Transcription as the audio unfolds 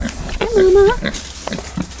Mama.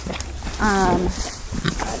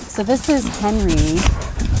 So this is Henry,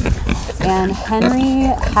 and Henry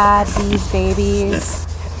had these babies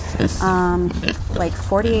like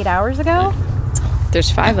 48 hours ago.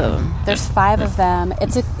 There's 5 of them. There's 5 of them.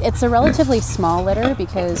 It's a relatively small litter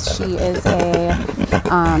because she is a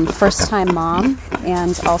first-time mom,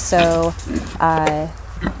 and also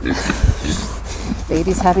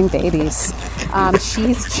babies having babies.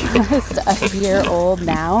 She's just a year old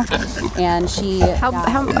now, and she.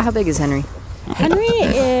 How big is Henry? Henry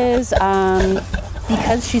is,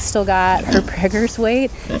 because she's still got her prigger's weight,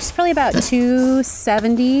 she's probably about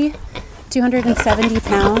 270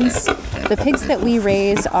 pounds. The pigs that we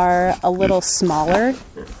raise are a little smaller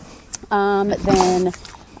than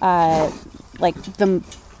like the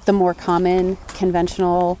more common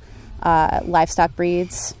conventional livestock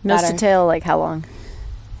breeds. Nose to tail, like how long?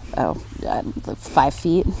 5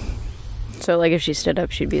 feet. So, like, if she stood up,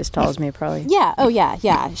 she'd be as tall as me, probably. Yeah. Oh,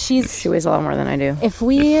 yeah. She weighs a lot more than I do.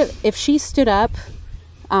 If she stood up,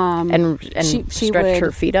 and she stretched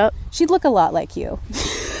her feet up, she'd look a lot like you.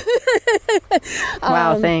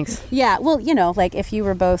 Wow, thanks. Yeah. Well, like if you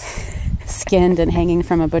were both skinned and hanging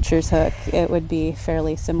from a butcher's hook, it would be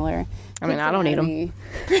fairly similar. I mean, I don't eat them.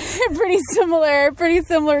 Pretty similar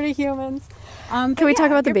to humans. Can we talk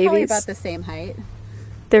about the babies? Probably about the same height.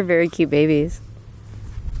 They're very cute babies.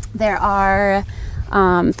 There are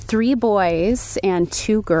 3 boys and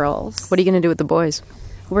 2 girls. What are you going to do with the boys?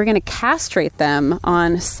 We're going to castrate them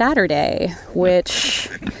on Saturday, which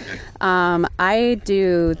I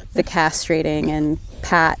do the castrating and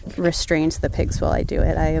Pat restrains the pigs while I do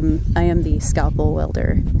it. I am the scalpel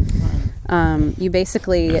wielder. You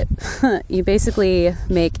basically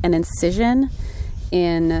make an incision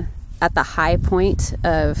at the high point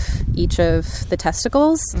of each of the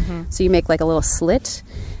testicles. Mm-hmm. So you make like a little slit,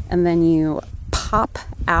 and then you pop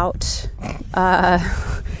out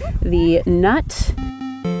the nut.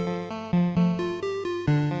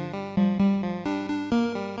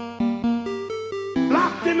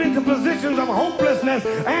 Lock them into positions of hopelessness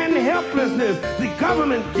and helplessness. The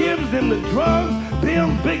government gives them the drugs,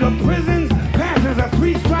 builds bigger prisons, passes a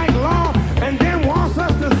 3-strike law, and then wants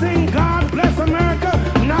us to sing God Bless America.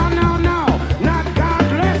 No. Not God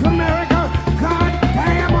Bless America. God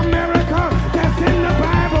damn America. That's in the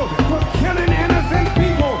Bible for killing innocent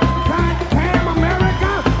people. God damn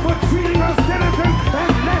America for treating us citizens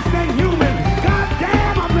as less than human. God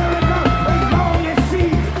damn America as long as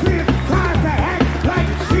she tries to act like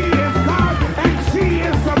she is God and she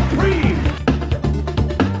is supreme.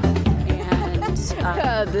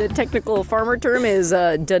 And the technical farmer term is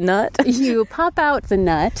the nut. You pop out the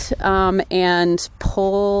nut and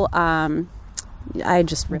pull. I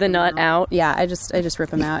just rip the nut out. Yeah, I just rip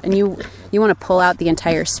them out, and you want to pull out the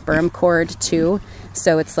entire sperm cord too.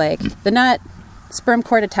 So it's like the nut, sperm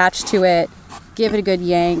cord attached to it. Give it a good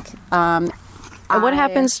yank. What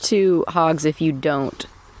happens to hogs if you don't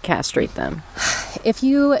castrate them? If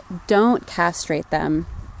you don't castrate them,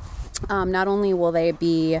 not only will they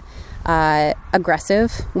be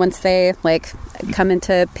aggressive once they like come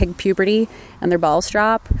into pig puberty and their balls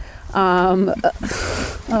drop.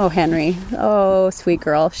 Oh, Henry. Oh, sweet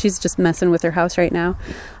girl. She's just messing with her house right now.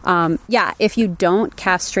 Yeah, if you don't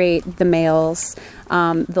castrate the males,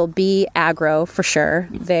 they'll be aggro for sure.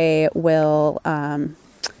 They will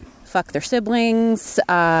fuck their siblings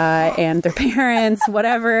and their parents,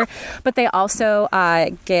 whatever. But they also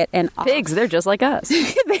get an... Pigs, they're just like us.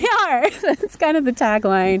 They are. That's kind of the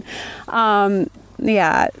tagline.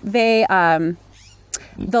 Yeah,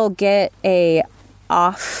 they'll get a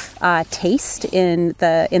off taste in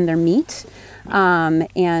their meat, and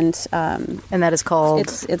that is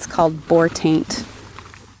called it's called boar taint.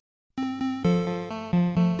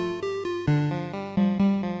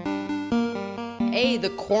 The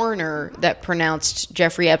coroner that pronounced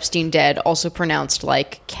Jeffrey Epstein dead also pronounced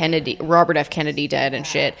like Robert F. Kennedy dead and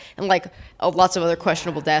shit, and like lots of other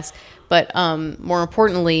questionable deaths. But more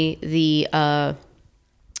importantly, the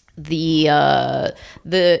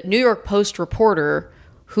New York Post reporter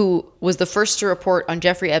who was the first to report on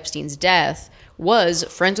Jeffrey Epstein's death was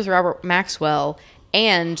friends with Robert Maxwell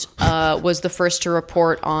and was the first to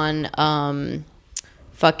report on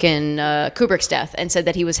Kubrick's death, and said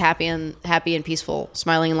that he was happy and peaceful,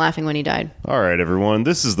 smiling and laughing when he died. All right, everyone.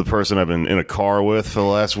 This is the person I've been in a car with for the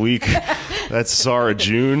last week. That's Sarah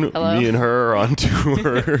June. Hello. Me and her are on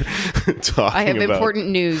tour talking I have about important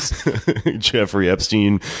news. Jeffrey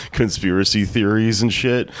Epstein conspiracy theories and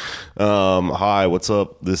shit. Hi, what's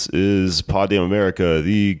up? This is Pod Damn America,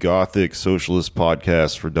 the gothic socialist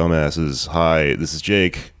podcast for dumbasses. Hi, this is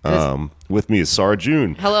Jake. With me is Sarah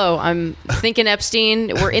June. Hello, I'm thinking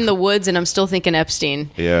Epstein. We're in the woods, and I'm still thinking Epstein.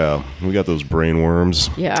 Yeah, we got those brain worms.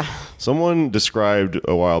 Yeah. Someone described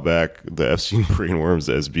a while back the Epstein brain worms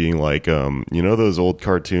as being like, you know those old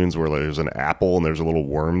cartoons where there's an apple and there's a little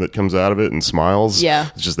worm that comes out of it and smiles? Yeah.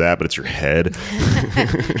 It's just that, but it's your head.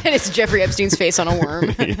 And it's Jeffrey Epstein's face on a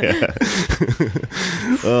worm. Yeah.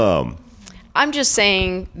 I'm just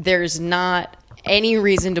saying there's not any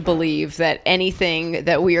reason to believe that anything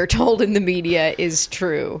that we are told in the media is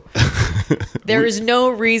true. There is no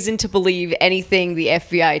reason to believe anything the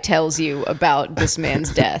FBI tells you about this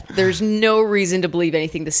man's death. There's no reason to believe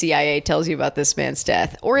anything the CIA tells you about this man's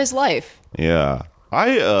death or his life. Yeah.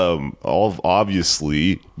 I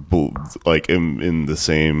obviously like am in the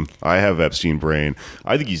same. I have Epstein brain.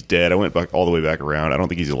 I think he's dead. I went back all the way back around. I don't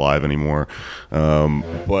think he's alive anymore.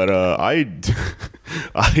 But I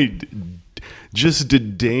just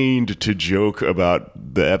deigned to joke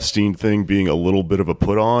about the Epstein thing being a little bit of a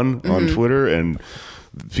put on Twitter, and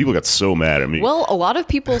people got so mad at me. Well, a lot of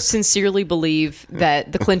people sincerely believe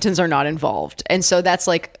that the Clintons are not involved, and so that's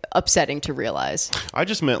like upsetting to realize. I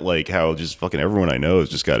just meant like how just fucking everyone I know has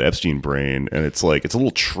just got Epstein brain, and it's like it's a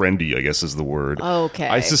little trendy, I guess is the word. Okay.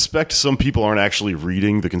 I suspect some people aren't actually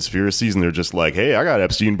reading the conspiracies, and they're just like, "Hey, I got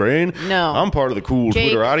Epstein brain. No, I'm part of the cool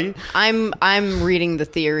Jake, Twitterati." I'm reading the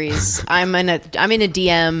theories. I'm in a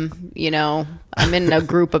DM. You know, I'm in a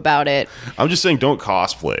group about it. I'm just saying, don't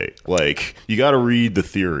cosplay. Like, you got to read the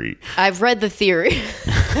theory. I've read the theory.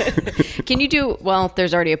 Can you do? Well,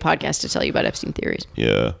 there's already a podcast to tell you about Epstein theories.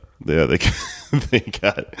 Yeah, they I think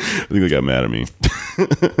they got mad at me.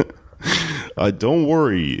 Don't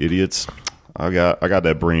worry, idiots. I got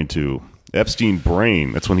that brain too. Epstein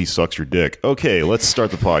brain. That's when he sucks your dick. Okay, let's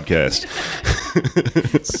start the podcast.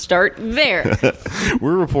 Start there.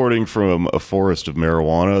 We're reporting from a forest of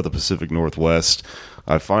marijuana, the Pacific Northwest.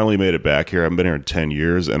 I finally made it back here. I haven't been here in 10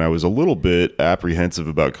 years, and I was a little bit apprehensive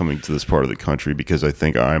about coming to this part of the country because I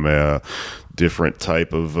think I'm a different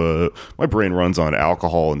type of my brain runs on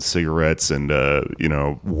alcohol and cigarettes and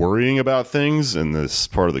worrying about things, and this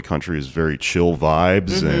part of the country is very chill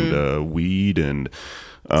vibes and weed and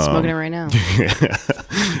smoking it right now. Yeah.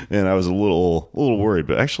 And I was a little worried,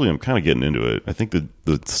 but actually I'm kind of getting into it. I think that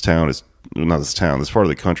this part of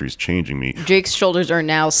the country is changing me. Jake's shoulders are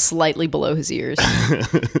now slightly below his ears.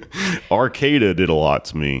 Arcata did a lot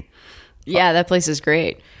to me. Yeah, that place is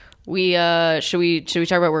great. We should we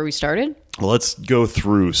talk about where we started? Let's go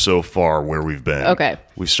through so far where we've been. Okay.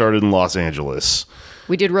 We started in Los Angeles.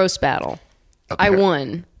 We did roast battle. Okay. I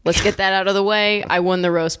won. Let's get that out of the way. I won the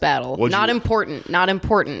roast battle. Not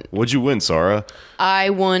important. What'd you win, Sarah? I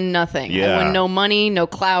won nothing. Yeah. I won no money, no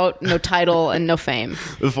clout, no title, and no fame.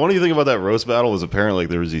 The funny thing about that roast battle was apparently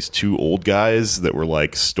there was these two old guys that were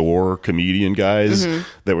like store comedian guys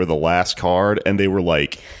that were the last card, and they were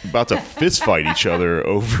like about to fist fight each other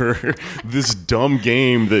over this dumb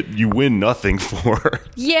game that you win nothing for.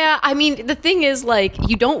 Yeah, I mean, the thing is, like,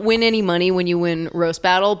 you don't win any money when you win roast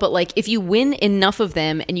battle, but like if you win enough of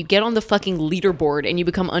them and you get on the fucking leaderboard and you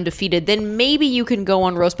become undefeated, then maybe you can go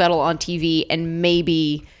on roast battle on TV and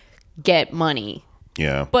maybe get money.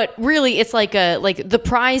 Yeah. But really, it's like the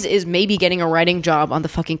prize is maybe getting a writing job on the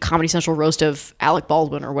fucking Comedy Central roast of Alec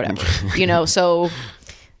Baldwin or whatever. So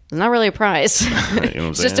it's not really a prize. You know what I'm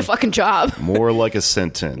It's just a saying? fucking job. More like a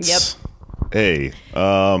sentence. Yep. Hey,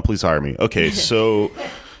 please hire me. Okay, so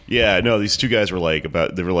yeah, no, these two guys were like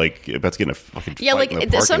about to get in a fucking Yeah, fight like in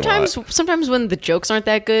the parking lot. sometimes when the jokes aren't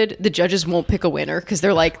that good, the judges won't pick a winner because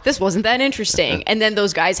they're like, this wasn't that interesting, and then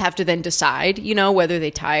those guys have to then decide, whether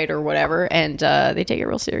they tied or whatever, and they take it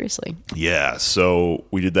real seriously. Yeah, so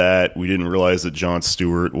we did that. We didn't realize that Jon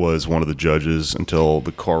Stewart was one of the judges until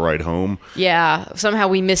the car ride home. Yeah, somehow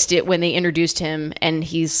we missed it when they introduced him, and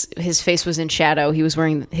his face was in shadow. He was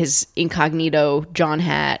wearing his incognito John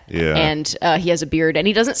hat, Yeah. and he has a beard, and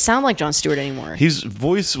he doesn't sound like Jon Stewart anymore. His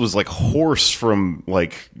voice was like hoarse from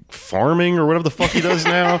like farming or whatever the fuck he does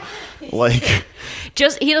now. Like,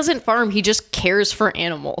 He doesn't farm, he just cares for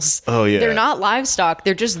animals. Oh, yeah. They're not livestock,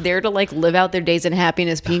 they're just there to like live out their days in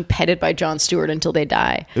happiness being petted by Jon Stewart until they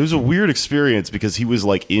die. it was a weird experience because he was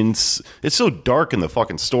like it's so dark in the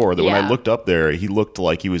fucking store that when I Yeah. looked up there, he looked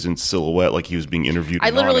like he was in silhouette, like he was being interviewed. I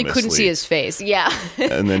literally couldn't anonymously. see his face. Yeah.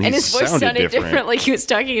 And then he his voice sounded sounded different. different, like he was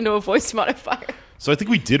talking into a voice modifier. So I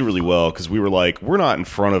think we did really well because we were like, we're not in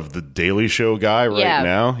front of the Daily Show guy right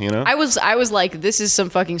now, you know? I was like, this is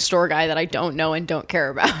some fucking store guy that I don't know and don't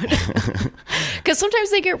care about. Because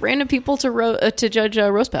sometimes they get random people to judge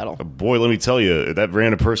Roast Battle. Boy, let me tell you, that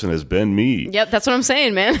random person has been me. Yep, that's what I'm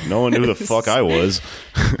saying, man. No one knew the fuck I was.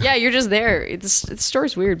 Yeah, you're just there. The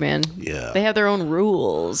store's weird, man. Yeah. They have their own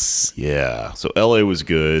rules. Yeah. So LA was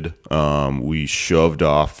good. We shoved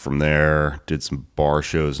off from there, did some bar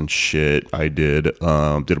shows and shit. I did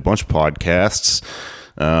a bunch of podcasts.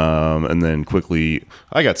 And then quickly,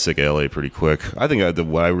 I got sick of LA pretty quick. I think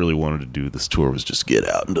what I really wanted to do this tour was just get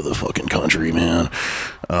out into the fucking country, man.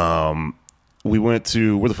 We went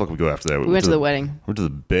to, where the fuck did we go after that? We went to the wedding. We went to the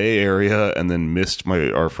Bay Area and then missed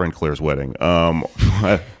our friend Claire's wedding.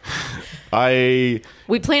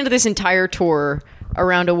 We planned this entire tour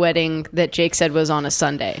around a wedding that Jake said was on a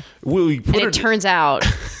Sunday. It turns out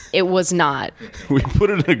it was not. We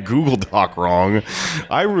put it in a Google Doc wrong.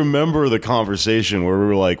 I remember the conversation where we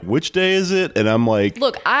were like, which day is it? And I'm like...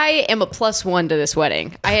 Look, I am a +1 to this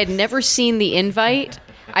wedding. I had never seen the invite.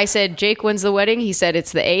 I said, Jake, when's the wedding? He said,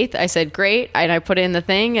 it's the 8th. I said, great. And I put in the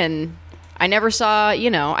thing, and I never saw,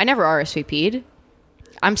 I never RSVP'd.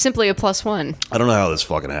 I'm simply a +1. I don't know how this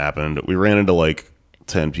fucking happened. We ran into like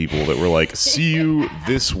 10 people that were like, see you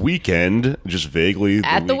this weekend, just vaguely.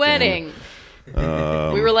 At the wedding.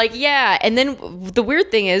 We were like, yeah. And then the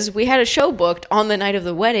weird thing is we had a show booked on the night of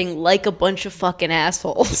the wedding like a bunch of fucking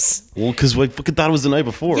assholes. Well, because we fucking thought it was the night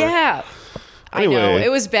before. Yeah. Anyway. I know. It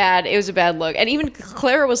was bad. It was a bad look. And even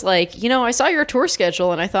Clara was like, I saw your tour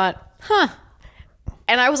schedule and I thought, huh.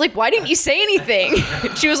 And I was like, why didn't you say anything?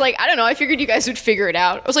 She was like, I don't know. I figured you guys would figure it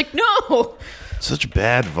out. I was like, no. Such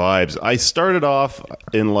bad vibes. I started off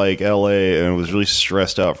in like LA and was really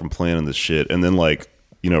stressed out from planning this shit, and then like,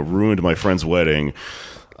 ruined my friend's wedding.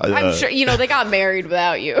 I'm sure, they got married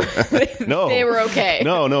without you. No. They were okay.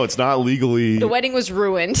 No, it's not legally. The wedding was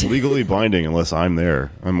ruined. Legally binding unless I'm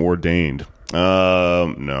there. I'm ordained.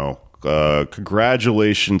 No.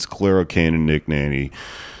 Congratulations, Clara Kane and Nick Nanny.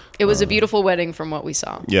 It was a beautiful wedding from what we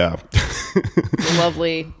saw. Yeah.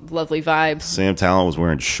 Lovely, lovely vibes. Sam Talent was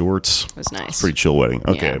wearing shorts. It was nice. Pretty chill wedding.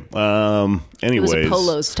 Okay. Yeah. Anyways. It was a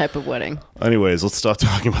polos type of wedding. Anyways, let's stop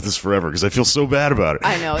talking about this forever because I feel so bad about it.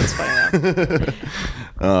 I know, it's funny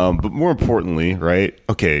though. But more importantly, right?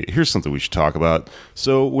 Okay, here's something we should talk about.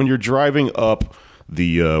 So when you're driving up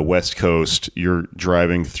the West Coast, you're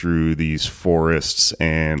driving through these forests,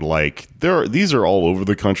 and like these are all over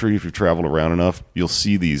the country. If you've traveled around enough, you'll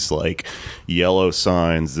see these like yellow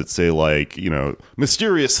signs that say like,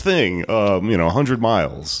 mysterious thing, 100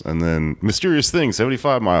 miles, and then mysterious thing,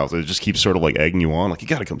 75 miles. And it just keeps sort of like egging you on, like, you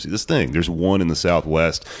got to come see this thing. There's one in the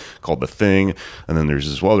Southwest called The Thing, and then there's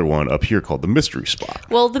this other one up here called the Mystery Spot.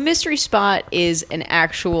 Well, the Mystery Spot is an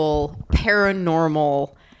actual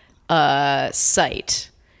paranormal site.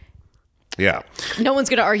 Yeah. No one's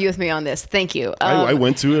going to argue with me on this. Thank you. I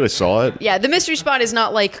went to it. I saw it. Yeah, the Mystery Spot is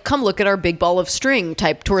not like, come look at our big ball of string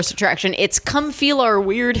type tourist attraction. It's come feel our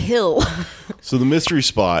weird hill. So the Mystery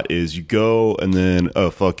Spot is you go, and then a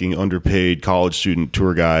fucking underpaid college student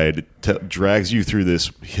tour guide drags you through this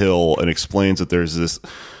hill and explains that there's this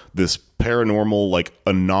paranormal like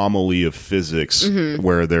anomaly of physics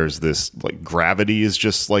where there's this like gravity is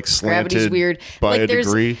just like slanted. Gravity's weird by a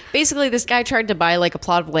degree. Basically, this guy tried to buy like a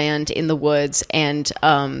plot of land in the woods, and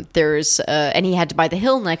and he had to buy the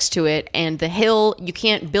hill next to it, and the hill you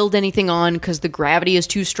can't build anything on because the gravity is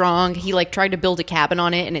too strong. He like tried to build a cabin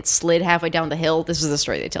on it, and it slid halfway down the hill. This is the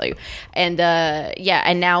story they tell you, and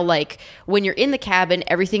and now like when you're in the cabin,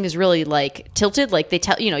 everything is really like tilted. Like they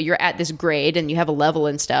tell you're at this grade and you have a level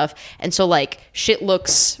and stuff. And so, like, shit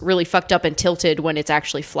looks really fucked up and tilted when it's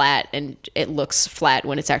actually flat, and it looks flat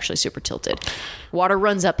when it's actually super tilted. Water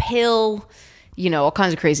runs uphill, all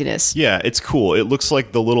kinds of craziness. Yeah, it's cool. It looks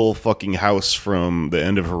like the little fucking house from the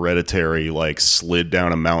end of Hereditary, like, slid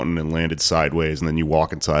down a mountain and landed sideways, and then you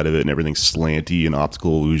walk inside of it, and everything's slanty and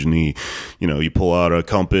optical illusion-y. You pull out a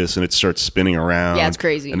compass, and it starts spinning around. Yeah, it's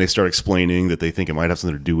crazy. And they start explaining that they think it might have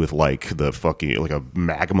something to do with, like, the fucking, like, a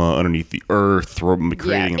magma underneath the earth,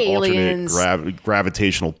 creating an aliens. alternate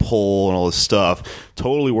gravitational pull and all this stuff.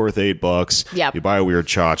 Totally worth $8. Yep. You buy a weird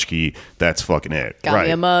tchotchke. That's fucking it. Got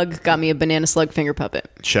me a mug, got me a banana slug finger puppet.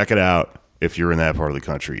 Check it out if you're in that part of the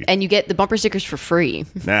country. And you get the bumper stickers for free.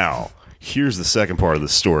 Now, here's the second part of the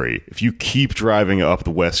story. If you keep driving up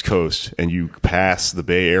the West Coast and you pass the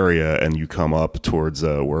Bay Area and you come up towards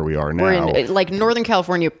where we are now. We're in like Northern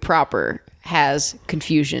California proper. has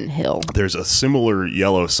Confusion Hill. There's a similar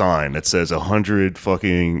yellow sign that says 100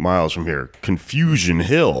 fucking miles from here, Confusion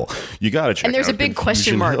Hill. You gotta check. And there's out a big Confusion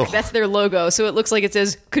question mark. Hill. That's their logo, so it looks like it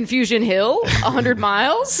says Confusion Hill, 100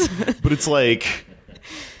 miles. But it's like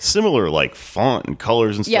similar, like font and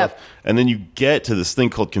colors and stuff. Yep. And then you get to this thing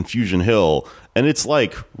called Confusion Hill, and it's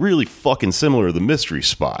like really fucking similar to the Mystery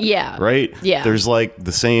Spot. Yeah. Right? Yeah. There's like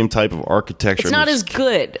the same type of architecture. It's not as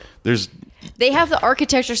good. They have the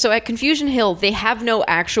architecture, so at Confusion Hill, they have no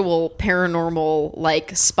actual paranormal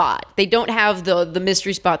like spot. They don't have the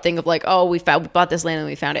mystery spot thing of like, oh, we bought this land and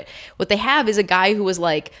we found it. What they have is a guy who was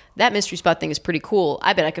like, that mystery spot thing is pretty cool.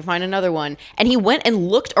 I bet I could find another one. And he went and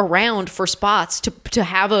looked around for spots to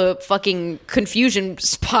have a fucking confusion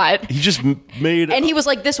spot. He just made. And he was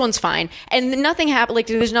like, this one's fine. And nothing happened. Like,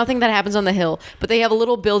 there's nothing that happens on the hill, but they have a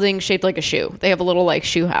little building shaped like a shoe. They have a little like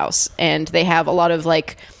shoe house, and they have a lot of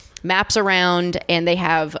like maps around, and they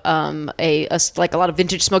have like a lot of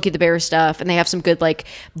vintage Smokey the Bear stuff, and they have some good like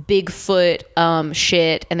Bigfoot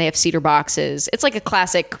shit, and they have cedar boxes. It's like a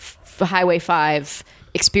classic Highway 5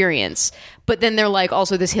 experience. But then they're like,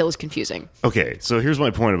 also, this hill is confusing. Okay, so here's my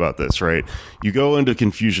point about this, right? You go into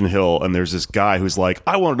Confusion Hill, and there's this guy who's like,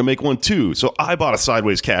 I wanted to make one too, so I bought a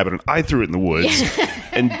sideways cabin, and I threw it in the woods.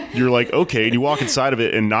 And you're like, okay, and you walk inside of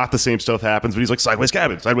it, and not the same stuff happens, but he's like, sideways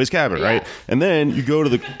cabin, right? And then you go to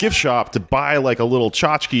the gift shop to buy like a little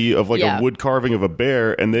tchotchke of like a wood carving of a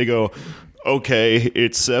bear, and they go, okay,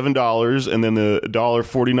 it's $7, and then the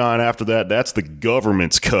 $1.49 after that, that's the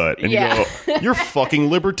government's cut. And you go, you're fucking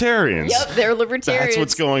libertarians. Yep, they're libertarians. That's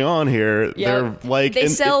what's going on here. Yep. They're like, they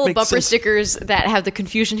sell bumper stickers that have the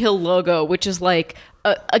Confusion Hill logo, which is like,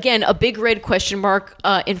 again, a big red question mark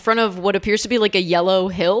in front of what appears to be like a yellow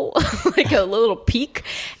hill, like a little peak.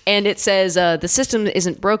 And it says, the system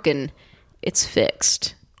isn't broken, it's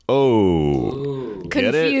fixed. Oh.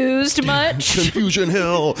 Confused much? Confusion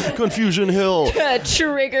Hill.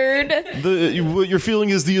 Triggered. What you're feeling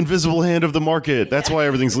is the invisible hand of the market. That's why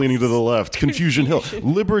everything's leaning to the left. Confusion Hill.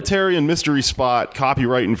 Libertarian mystery spot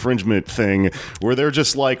copyright infringement thing where they're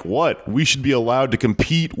just like, what? We should be allowed to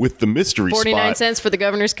compete with the mystery 49 spot. cents for the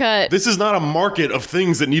governor's cut. This is not a market of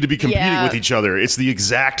things that need to be competing with each other. It's the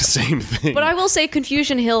exact same thing. But I will say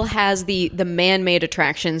Confusion Hill has the man-made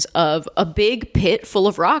attractions of a big pit full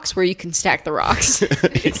of rocks where you can stack the rocks.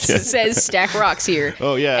 It says stack rocks here.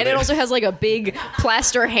 Oh, yeah. And it also has like a big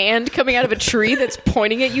plaster hand coming out of a tree that's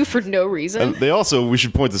pointing at you for no reason. And they also, we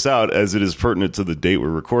should point this out as it is pertinent to the date we're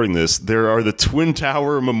recording this, there are the Twin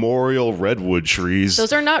Tower Memorial redwood trees.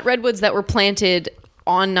 Those are not redwoods that were planted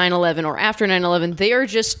on 9/11 or after 9/11. They are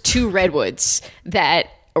just two redwoods that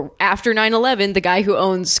after 9/11, the guy who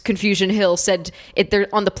owns Confusion Hill said it there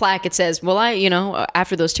on the plaque. It says, well,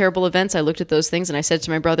 after those terrible events, I looked at those things and I said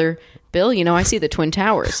to my brother, Bill, I see the Twin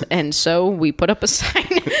Towers. And so we put up a sign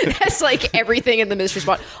that's like everything in the mystery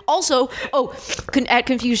spot. Also, at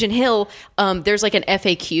Confusion Hill, there's like an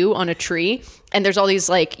FAQ on a tree. And there's all these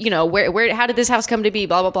like, how did this house come to be?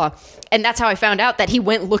 Blah, blah, blah. And that's how I found out that he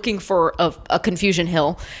went looking for a Confusion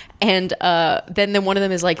Hill. And then one of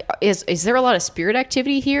them is like, is there a lot of spirit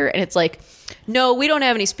activity here? And it's like, no, we don't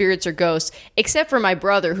have any spirits or ghosts, except for my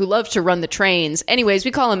brother who loves to run the trains. Anyways,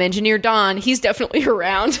 we call him Engineer Don. He's definitely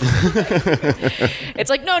around. It's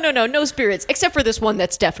like, no spirits, except for this one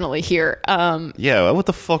that's definitely here. What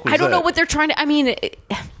the fuck was that? I don't know what they're trying to,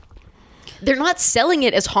 they're not selling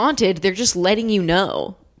it as haunted. They're just letting you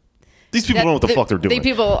know. These people don't know what the fuck they're doing. These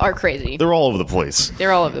people are crazy. They're all over the place.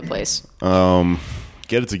 They're all over the place.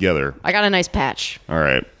 Get it together. I got a nice patch. All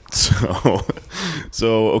right.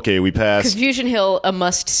 So okay, we passed Confusion Hill, a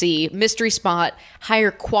must see. Mystery spot,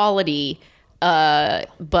 higher quality, but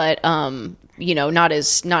not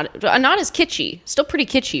as kitschy. Still pretty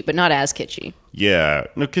kitschy, but not as kitschy. Yeah.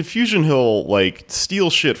 No, Confusion Hill, like, steal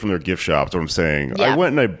shit from their gift shop, that's what I'm saying. Yeah. I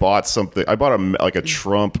went and I bought something. I bought a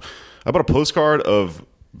Trump. I bought a postcard of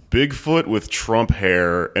Bigfoot with Trump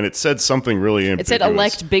hair, and it said something really ambiguous. It said,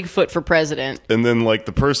 elect Bigfoot for president. And then, like,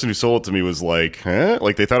 the person who sold it to me was like, huh?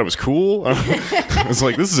 Like, they thought it was cool? I was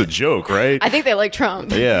like, this is a joke, right? I think they like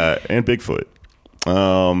Trump. Yeah, and Bigfoot.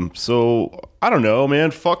 So, I don't know,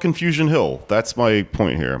 man. Fuck Confusion Hill. That's my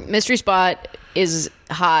point here. Mystery spot is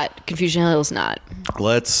hot. Confusion Hill is not.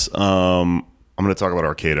 Let's, I'm going to talk about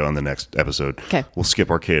Arcata on the next episode. Okay. We'll skip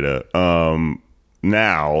Arcata.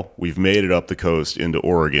 Now we've made it up the coast into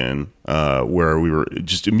Oregon, where we were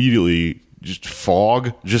just immediately, just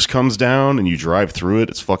fog just comes down and you drive through it.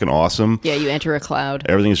 It's fucking awesome. Yeah, you enter a cloud.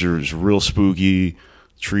 Everything's just real spooky.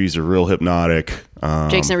 Trees are real hypnotic.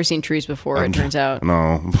 Jake's never seen trees before, it turns out.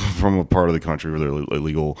 No, from a part of the country where they're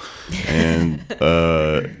illegal. And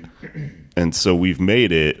and so we've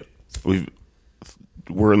made it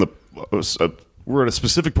we're in the we're at a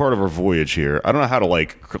specific part of our voyage here. I don't know how to Do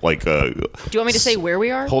you want me to say where we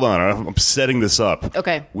are? Hold on, I'm setting this up.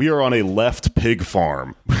 Okay. We are on a left pig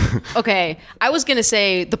farm. Okay. I was going to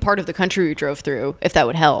say the part of the country we drove through, if that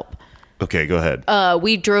would help. Okay, go ahead.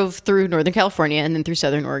 We drove through Northern California and then through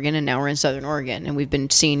Southern Oregon, and now we're in Southern Oregon, and we've been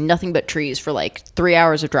seeing nothing but trees for like 3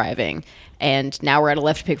 hours of driving, and now we're at a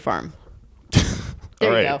left pig farm. There All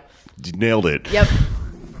right. you go. You nailed it. Yep.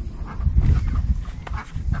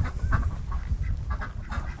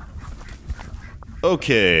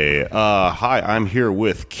 Okay. Hi, I'm here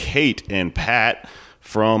with Kate and Pat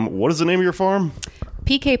from, what is the name of your farm?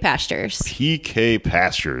 PK Pastures. PK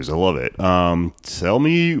Pastures. I love it. Tell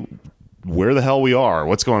me where the hell we are.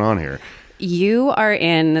 What's going on here? You are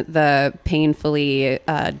in the painfully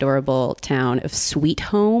adorable town of Sweet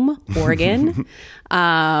Home, Oregon.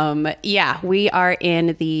 We are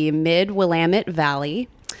in the Mid-Willamette Valley,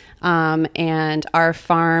 and our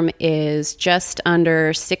farm is just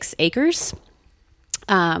under 6 acres.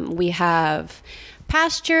 We have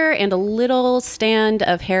pasture and a little stand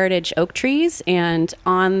of heritage oak trees, and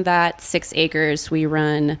on that 6 acres we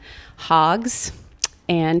run hogs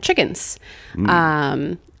and chickens.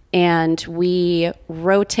 And we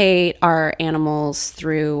rotate our animals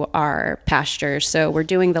through our pasture. So we're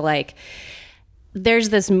doing there's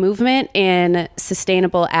this movement in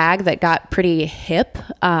sustainable ag that got pretty hip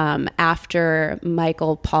after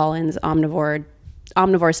Michael Pollan's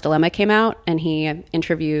Omnivore's Dilemma came out, and he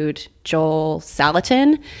interviewed Joel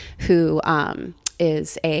Salatin, who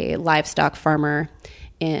is a livestock farmer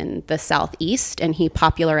in the Southeast, and he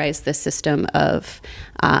popularized this system of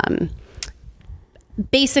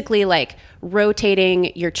basically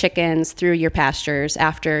rotating your chickens through your pastures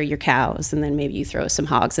after your cows, and then maybe you throw some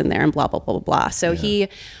hogs in there and blah, blah, blah, blah, blah. So he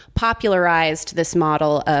popularized this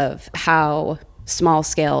model of how small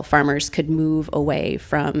scale farmers could move away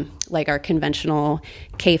from our conventional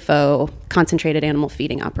CAFO, concentrated animal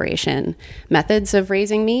feeding operation methods of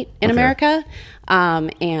raising meat in America.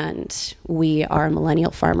 And we are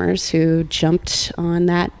millennial farmers who jumped on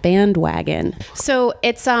that bandwagon. So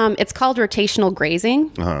it's called rotational grazing,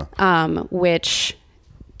 which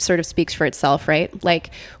sort of speaks for itself, right?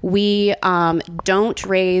 We don't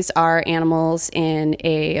raise our animals in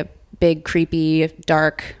a big, creepy,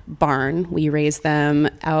 dark barn. We raise them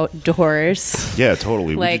outdoors. Yeah,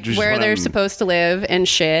 totally. Where they're supposed to live and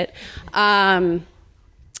shit.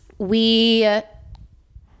 We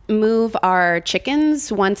move our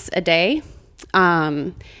chickens once a day.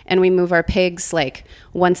 And we move our pigs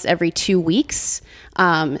once every 2 weeks.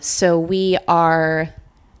 So we are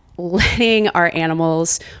letting our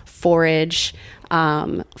animals forage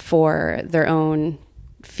for their own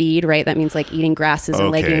feed, right? That means eating grasses and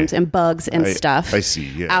legumes and bugs and stuff. I see,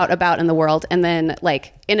 yeah. Out about in the world. And then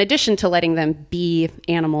in addition to letting them be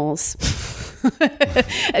animals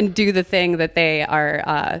and do the thing that they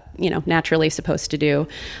are, naturally supposed to do,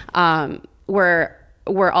 we're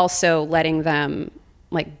also letting them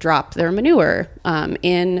drop their manure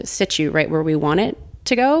in situ, right where we want it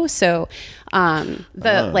to go. So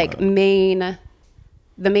the main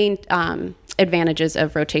advantages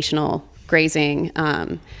of rotational grazing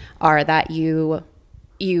are that your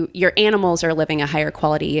animals are living a higher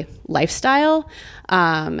quality lifestyle.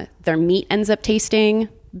 Their meat ends up tasting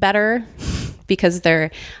better because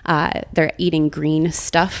they're eating green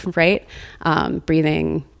stuff, right?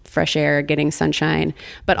 Breathing fresh air, getting sunshine,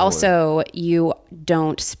 but also you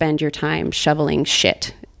don't spend your time shoveling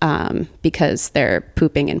shit because they're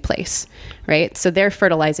pooping in place, right? So they're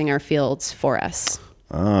fertilizing our fields for us.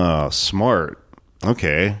 Oh, smart.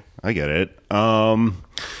 Okay. I get it.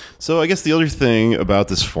 So I guess the other thing about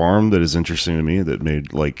this farm that is interesting to me that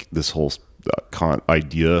made this whole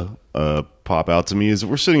idea pop out to me is that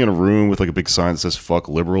we're sitting in a room with a big sign that says "fuck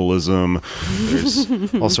liberalism." There's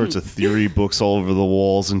all sorts of theory books all over the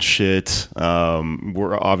walls and shit.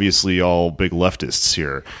 We're obviously all big leftists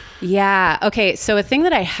here. Yeah. Okay. So a thing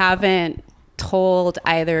that I haven't told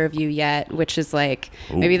either of you yet, which is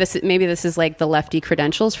maybe this is the lefty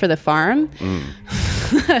credentials for the farm,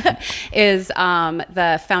 is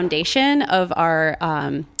the foundation of our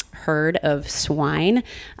herd of swine,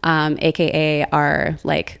 aka our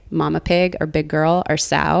mama pig or big girl, our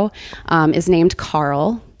sow, is named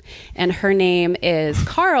Carl. And her name is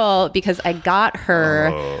Carl because I got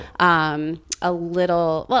her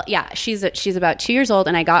she's about 2 years old,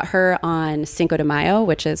 and I got her on Cinco de Mayo,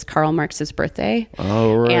 which is Karl Marx's birthday.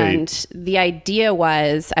 Oh, right. And the idea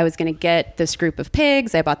was I was going to get this group of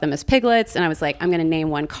pigs. I bought them as piglets, and I was I'm going to name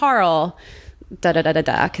one Carl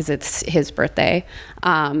because it's his birthday.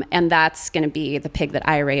 And that's going to be the pig that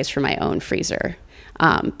I raise for my own freezer.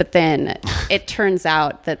 But then it turns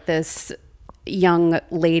out that this young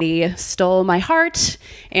lady stole my heart.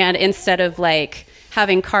 And instead of like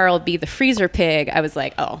having Carl be the freezer pig, I was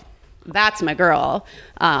like, oh, that's my girl.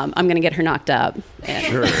 I'm going to get her knocked up. And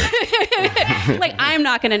Sure. like, I'm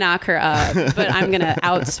not going to knock her up, but I'm going to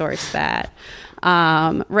outsource that.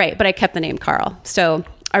 Right. But I kept the name Carl. So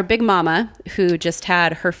our big mama, who just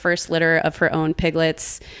had her first litter of her own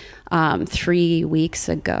piglets 3 weeks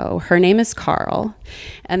ago, her name is Carl.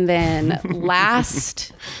 And then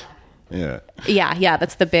last... Yeah. Yeah,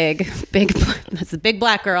 that's the big, that's the big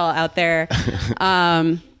black girl out there.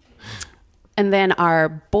 And then our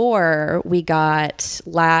boar we got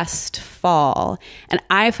last fall, and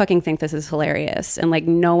I fucking think this is hilarious. And like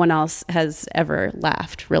no one else has ever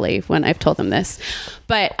laughed really when I've told them this,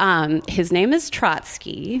 but his name is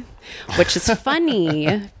Trotsky, which is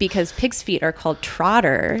funny because pig's feet are called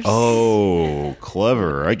trotters. Oh,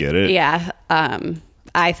 clever. I get it. Yeah.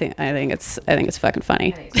 I think it's fucking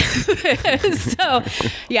funny.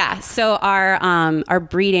 So our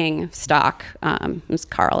breeding stock was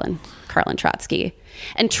Carl and Trotsky.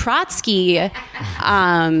 And Trotsky,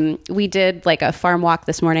 we did like a farm walk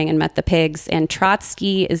this morning and met the pigs, and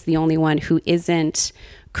Trotsky is the only one who isn't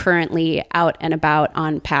currently out and about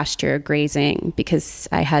on pasture grazing because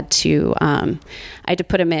I had to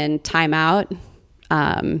put him in timeout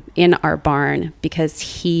in our barn because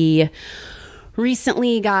he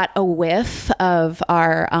recently got a whiff of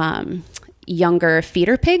our younger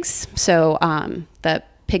feeder pigs. So the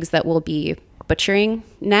pigs that we'll be butchering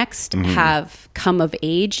next have come of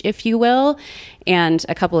age, if you will. And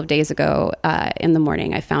a couple of days ago in the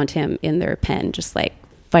morning, I found him in their pen, just like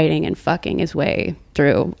fighting and fucking his way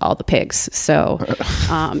through all the pigs. So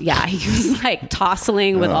he was like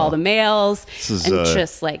tossling with all the males and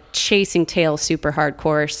just like chasing tails super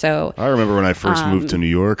hardcore. So I remember when I first moved to New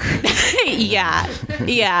York. yeah.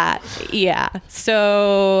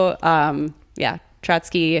 So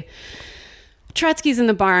Trotsky's in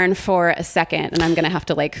the barn for a second, and I'm gonna have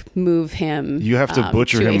to like move him. You have to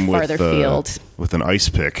butcher to him a farther field with an ice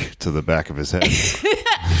pick to the back of his head.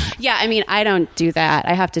 Yeah, I mean, I don't do that.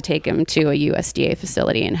 I have to take him to a USDA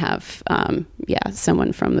facility and have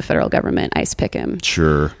someone from the federal government ice pick him.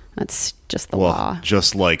 Sure. That's just the law.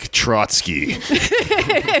 Just like Trotsky.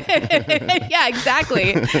 Yeah,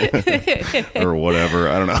 exactly. Or whatever.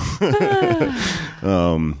 I don't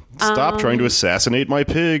know. Stop trying to assassinate my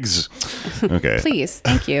pigs. Okay. Please.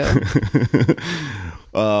 Thank you.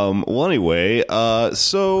 Well, anyway,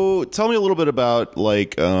 so tell me a little bit about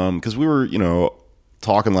like, because we were,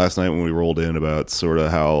 talking last night when we rolled in about sort of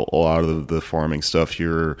how a lot of the farming stuff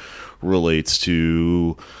here relates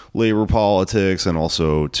to labor politics and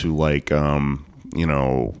also to like,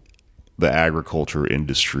 the agriculture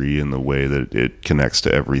industry and the way that it connects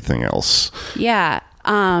to everything else. Yeah.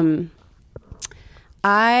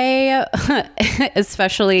 I,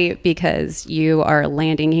 especially because you are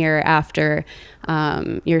landing here after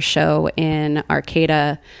your show in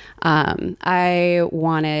Arcata, I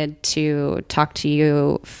wanted to talk to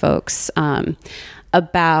you folks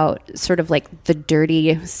about sort of like the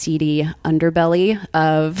dirty, seedy underbelly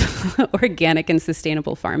of organic and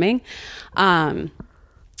sustainable farming.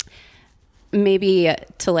 Maybe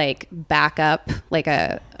to like back up, like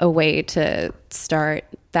a way to start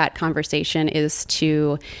that conversation is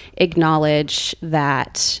to acknowledge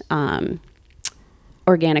that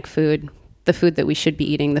organic food, the food that we should be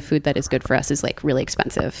eating, the food that is good for us, is like really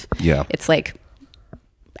expensive. Yeah. It's like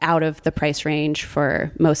out of the price range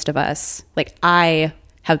for most of us. Like I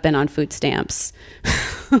have been on food stamps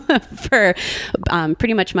for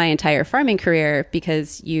pretty much my entire farming career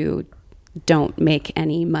because you don't make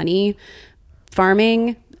any money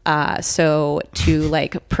farming. So to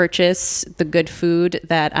like purchase the good food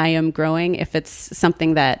that I am growing, if it's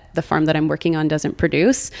something that the farm that I'm working on doesn't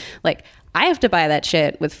produce, like I have to buy that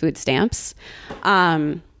shit with food stamps.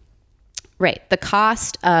 Right. The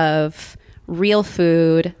cost of real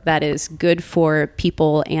food that is good for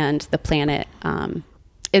people and the planet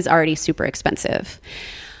is already super expensive.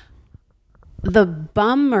 The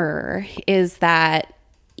bummer is that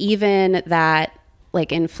even that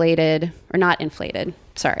like inflated or not inflated,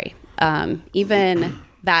 sorry, even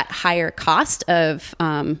that higher cost of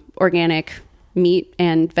organic meat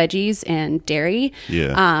and veggies and dairy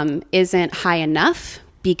isn't high enough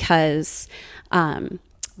because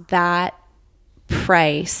that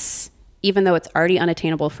price, even though it's already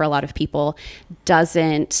unattainable for a lot of people,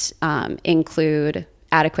 doesn't include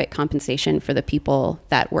adequate compensation for the people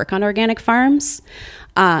that work on organic farms.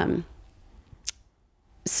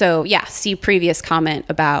 So yeah, see previous comment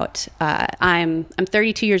about I'm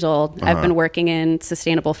 32 years old. I've been working in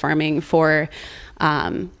sustainable farming for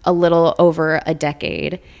a little over a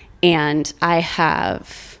decade, and I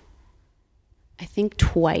have, I think,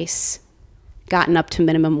 twice gotten up to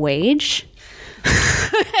minimum wage.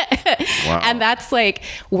 Wow. And that's like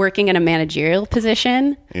working in a managerial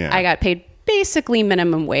position. Yeah. I got paid basically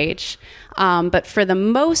minimum wage. But for the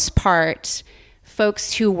most part,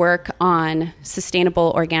 folks who work on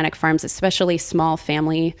sustainable organic farms, especially small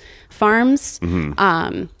family farms,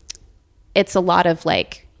 it's a lot of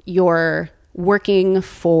like you're working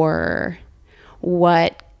for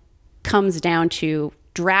what comes down to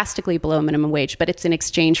drastically below minimum wage, but it's in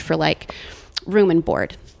exchange for like room and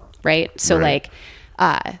board, right? So Right.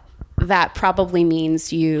 like that probably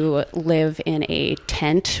means you live in a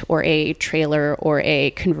tent or a trailer or a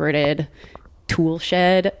converted tool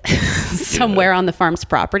shed somewhere on the farm's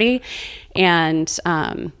property, and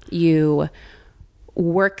you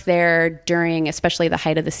work there during especially the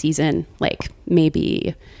height of the season, like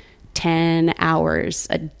maybe 10 hours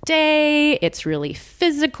a day. It's really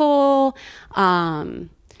physical.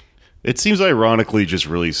 It seems ironically just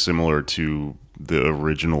really similar to the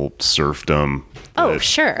original serfdom. Oh, that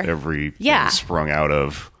sure. Everything Yeah. sprung out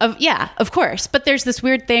of. Yeah, of course. But there's this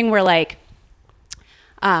weird thing where like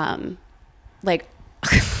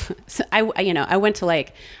so I went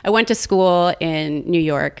to school in New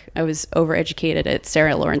York. I was overeducated at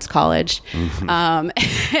Sarah Lawrence College.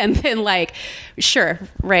 And then like, sure.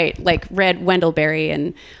 Right. Like read Wendell Berry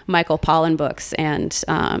and Michael Pollan books and,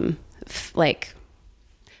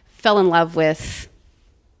 fell in love with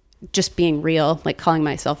just being real, like calling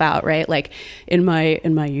myself out, right? Like in my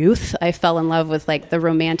youth, I fell in love with like the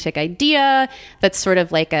romantic idea that's sort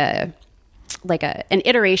of like an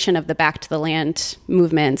iteration of the Back to the Land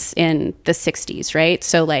movements in the 60s, right?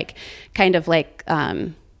 So like kind of like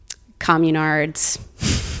communards,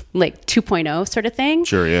 like 2.0 sort of thing.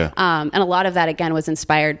 Sure, yeah. And a lot of that again was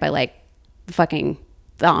inspired by like the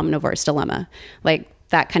omnivore's dilemma, like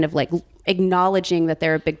that kind of like acknowledging that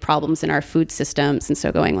there are big problems in our food systems. And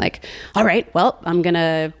so going like, all right, well, I'm going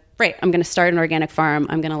to start an organic farm.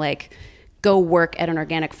 I'm going to like go work at an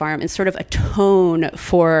organic farm and sort of atone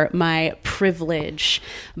for my privilege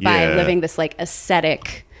by living this like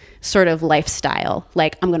ascetic sort of lifestyle.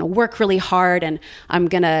 Like I'm going to work really hard and I'm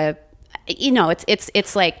going to,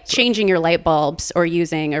 it's like changing your light bulbs or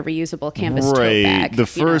using a reusable canvas tote bag. The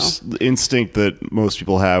first instinct that most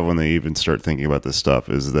people have when they even start thinking about this stuff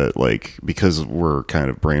is that like, because we're kind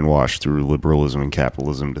of brainwashed through liberalism and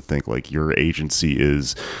capitalism to think like your agency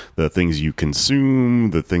is the things you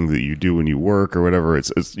consume, the thing that you do when you work or whatever.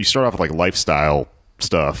 It's you start off with like lifestyle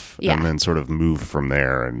stuff and then sort of move from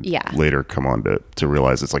there and later come on to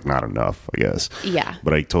realize it's like not enough, I guess. Yeah.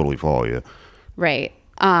 But I totally follow you. Right.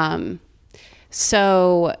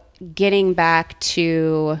 So getting back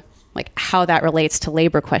to like how that relates to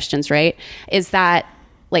labor questions, right? Is that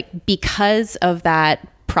like because of that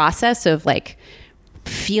process of like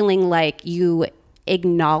feeling like you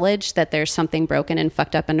acknowledge that there's something broken and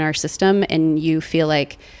fucked up in our system and you feel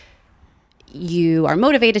like you are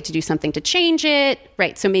motivated to do something to change it,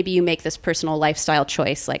 right? So maybe you make this personal lifestyle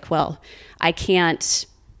choice like, well, I can't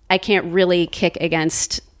really kick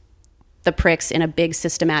against the pricks in a big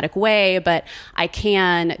systematic way, but I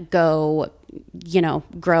can go,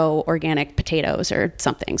 grow organic potatoes or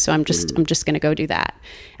something. So I'm just going to go do that.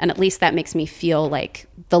 And at least that makes me feel like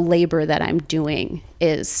the labor that I'm doing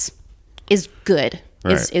is good,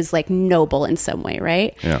 right. is like noble in some way.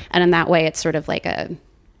 Right. Yeah. And in that way, it's sort of like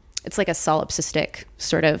it's like a solipsistic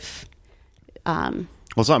sort of, well,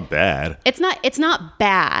 it's not bad. It's not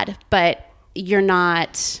bad, but you're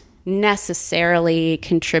not necessarily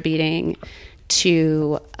contributing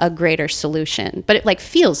to a greater solution, but it like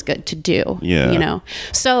feels good to do.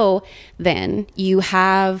 So then you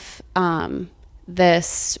have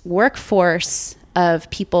this workforce of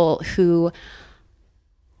people who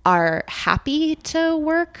are happy to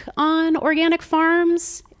work on organic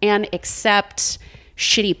farms and accept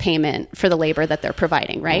shitty payment for the labor that they're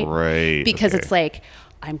providing, right? Because it's like,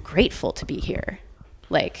 I'm grateful to be here.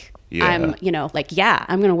 Like, I'm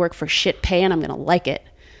going to work for shit pay and I'm going to like it.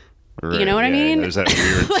 Right, you know what I mean? There's that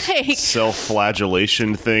weird like,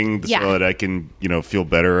 self-flagellation thing so that I can, feel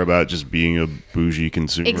better about just being a bougie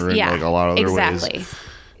consumer in like a lot of other ways.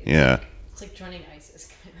 Yeah. It's like joining ISIS.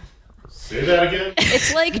 Say that again?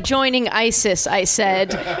 It's like joining ISIS, I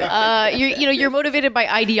said. You're motivated by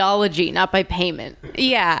ideology, not by payment.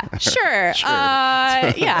 Yeah, sure.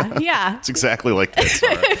 Yeah. It's exactly like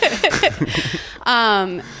that.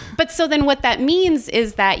 But so then what that means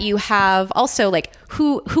is that you have also like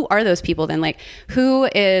who are those people then? Like who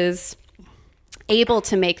is able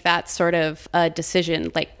to make that sort of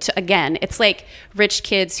decision? Like again, it's like rich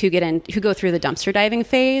kids who go through the dumpster diving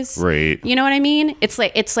phase. Right. You know what I mean? It's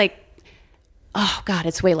like oh God,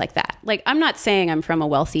 it's way like that. Like I'm not saying I'm from a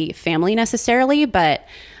wealthy family necessarily, but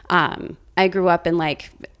I grew up in like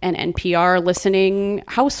an NPR listening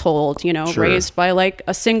household, you know, Sure. raised by like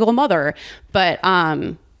a single mother. But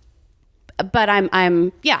I'm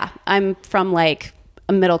from like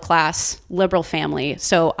a middle class liberal family.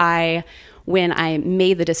 So when I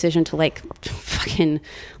made the decision to like fucking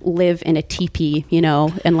live in a teepee, you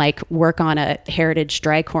know, and like work on a heritage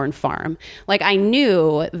dry corn farm, like I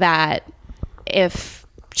knew that if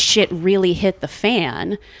shit really hit the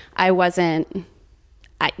fan, I wasn't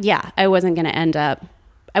going to end up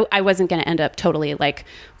I wasn't going to end up totally like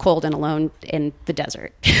cold and alone in the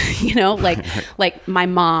desert, you know, like my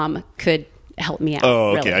mom could help me out.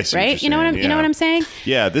 Oh, okay. Really, I see. right? What You know what I'm saying?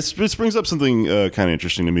 Yeah. This brings up something kind of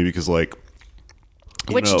interesting to me because like,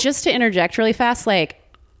 Just to interject really fast, like,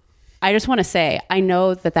 I just want to say, I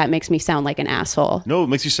know that makes me sound like an asshole. no, it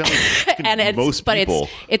makes you sound like And most people.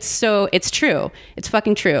 it's true. It's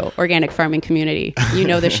fucking true. Organic farming community. You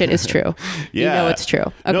know this shit is true. You know it's true.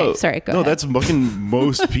 Okay, No, sorry, go no, ahead. that's fucking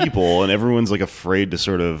most people, and everyone's like afraid to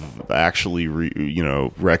sort of actually,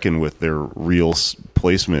 reckon with their real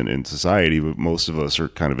placement in society. But most of us are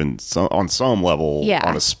kind of on some level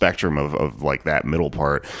on a spectrum of like that middle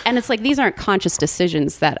part. And it's like these aren't conscious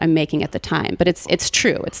decisions that I'm making at the time, but it's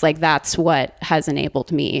true. It's like that's what has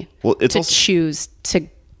enabled me to choose to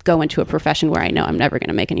go into a profession where I know I'm never going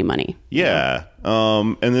to make any money. Yeah.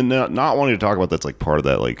 And then not wanting to talk about that's like part of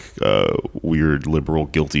that like weird liberal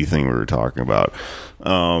guilty thing we were talking about.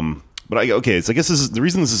 But I guess the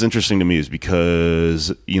reason this is interesting to me is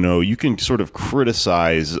because, you can sort of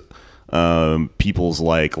criticize people's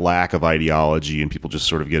like lack of ideology and people just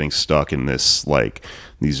sort of getting stuck in this like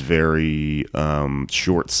these very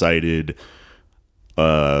short-sighted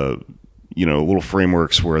little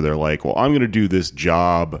frameworks where they're like, well, I'm going to do this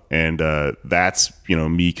job and that's,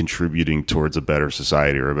 me contributing towards a better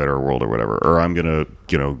society or a better world or whatever. Or I'm going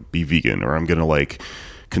to, be vegan, or I'm going to like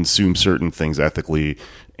consume certain things ethically.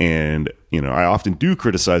 And, I often do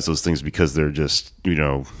criticize those things because they're just, I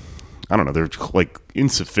don't know, they're like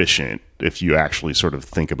insufficient if you actually sort of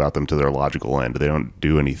think about them to their logical end. They don't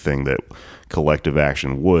do anything that collective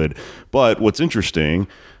action would. But what's interesting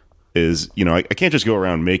is, I can't just go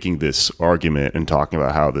around making this argument and talking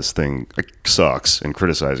about how this thing sucks and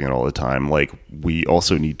criticizing it all the time. Like, we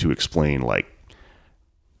also need to explain, like,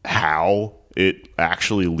 how it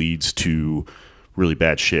actually leads to really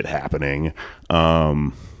bad shit happening.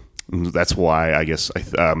 That's why I guess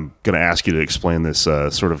I'm going to ask you to explain this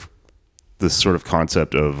sort of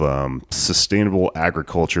concept of sustainable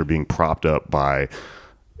agriculture being propped up by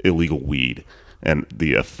illegal weed and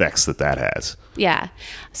the effects that has. Yeah.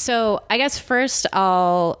 So I guess first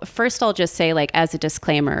I'll just say, like, as a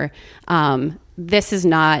disclaimer, this is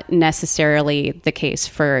not necessarily the case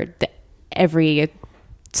for every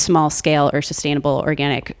small scale or sustainable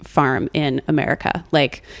organic farm in America.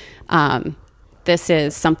 Like, this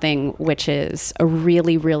is something which is a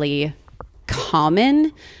really, really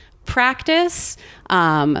common practice.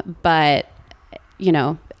 But,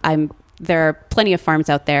 there are plenty of farms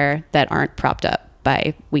out there that aren't propped up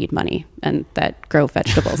by weed money and that grow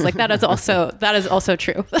vegetables. Like that is also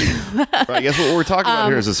true. I guess what we're talking about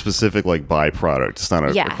here is a specific like byproduct. It's not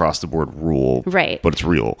across the board rule, right? But it's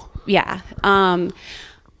real. Yeah.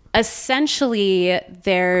 Essentially,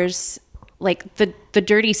 there's like the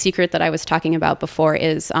dirty secret that I was talking about before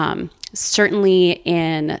is certainly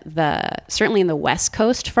in the West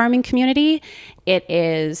Coast farming community, it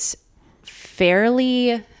is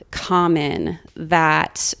fairly common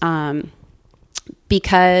that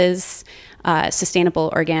because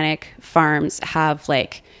sustainable organic farms have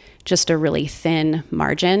like just a really thin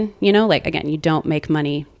margin, like, again, you don't make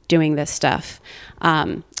money doing this stuff.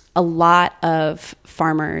 A lot of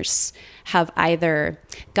farmers have either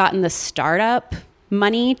gotten the startup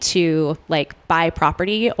money to like buy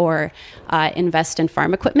property or invest in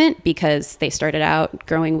farm equipment because they started out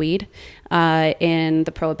growing weed in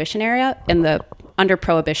the Prohibition era, under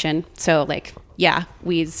Prohibition. So like, yeah,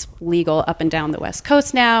 weed's legal up and down the West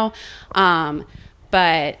Coast now.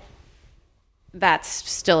 But that's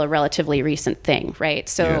still a relatively recent thing, right?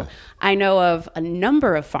 So yeah. I know of a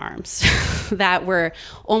number of farms that were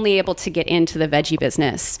only able to get into the veggie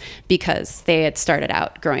business because they had started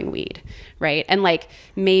out growing weed, right? And like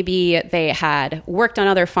maybe they had worked on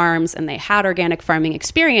other farms and they had organic farming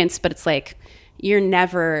experience, but it's like you're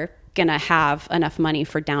never gonna have enough money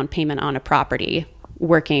for down payment on a property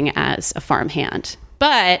working as a farmhand.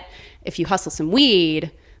 But if you hustle some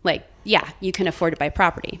weed, like, yeah, you can afford to buy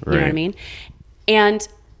property. You know what I mean? And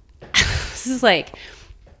this is like,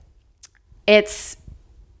 it's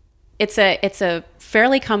a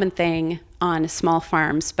fairly common thing on small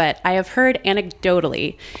farms, but I have heard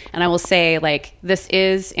anecdotally, and I will say, like, this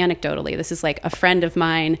is anecdotally. This is like a friend of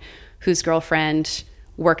mine whose girlfriend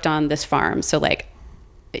worked on this farm. So, like,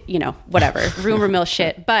 you know, whatever, rumor mill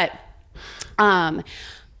shit. But, oh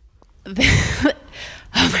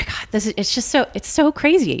my God, it's so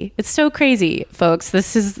crazy. It's so crazy, folks.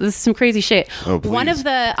 This is some crazy shit. Oh, please.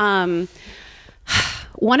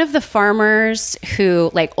 One of the farmers who,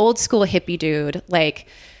 like, old school hippie dude, like,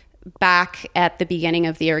 back at the beginning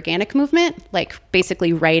of the organic movement, like,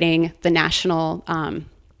 basically writing the national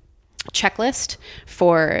checklist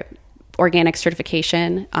for organic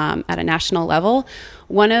certification at a national level.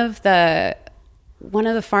 One of the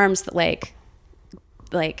farms that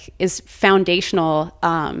like is foundational.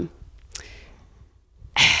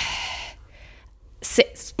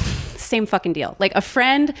 Same fucking deal. Like, a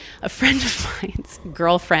friend of mine's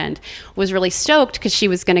girlfriend was really stoked because she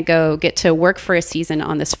was going to go get to work for a season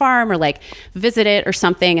on this farm, or like visit it or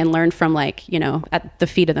something, and learn from, like, you know, at the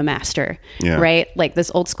feet of the master, right? Like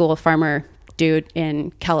this old school farmer dude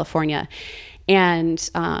in California. And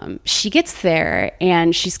she gets there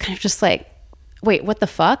and she's kind of just like, wait, what the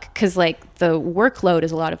fuck? Because, like, the workload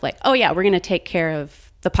is a lot of like, oh yeah, we're going to take care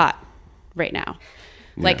of the pot right now.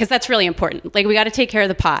 Like, because that's really important. Like, we got to take care of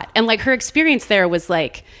the pot. And, like, her experience there was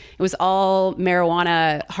like, it was all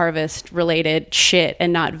marijuana harvest related shit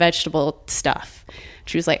and not vegetable stuff.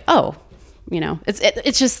 She was like, oh, you know,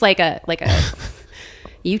 it's just like a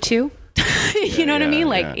you too, you know what I mean?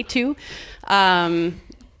 Like, you too.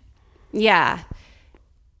 Yeah.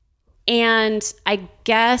 And I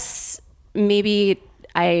guess maybe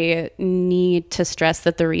I need to stress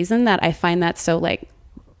that the reason that I find that so, like,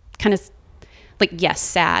 kind of, like, yes,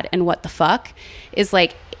 sad and what the fuck, is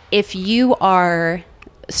like, if you are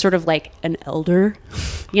sort of like an elder,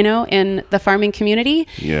 you know, in the farming community,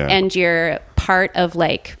 and you're part of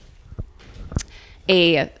like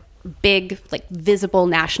a big, like, visible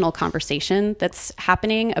national conversation that's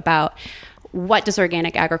happening about what does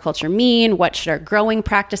organic agriculture mean? What should our growing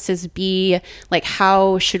practices be? Like,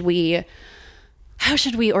 how should we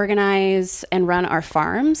organize and run our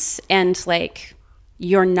farms? And, like,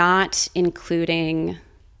 you're not including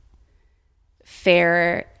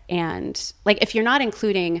fair and, like, if you're not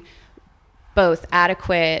including both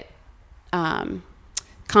adequate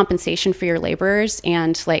compensation for your laborers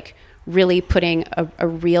and, like, really putting a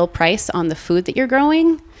real price on the food that you're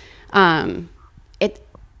growing,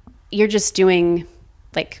 you're just doing,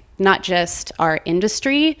 like, not just our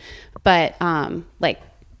industry, but like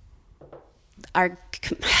our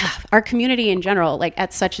community in general, like,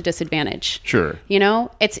 at such a disadvantage. Sure. You know,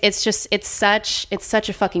 it's such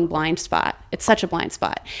a fucking blind spot. It's such a blind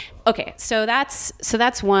spot. Okay. So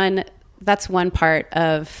that's one part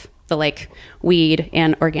of the, like, weed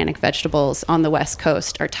and organic vegetables on the West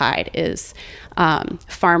Coast are tied, is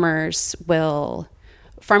farmers will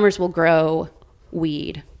grow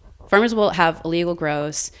weed. Farmers will have illegal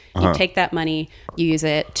grows. You take that money, you use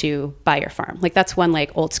it to buy your farm. Like, that's one,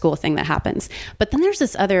 like, old school thing that happens. But then there's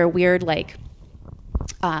this other weird, like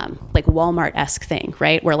Walmart-esque thing,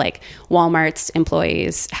 right? Where, like, Walmart's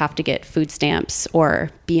employees have to get food stamps or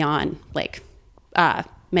be on, like,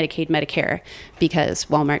 Medicaid, Medicare, because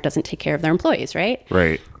Walmart doesn't take care of their employees, right?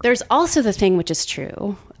 Right. There's also the thing, which is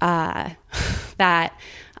true, that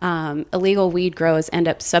illegal weed grows end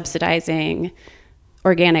up subsidizing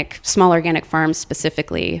small organic farms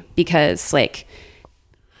specifically, because, like,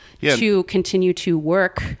 to continue to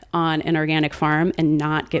work on an organic farm and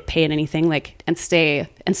not get paid anything, like, and stay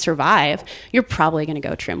and survive, you're probably going to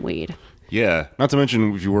go trim weed. Yeah. Not to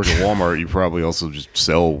mention, if you work at Walmart, you probably also just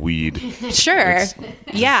sell weed. Sure.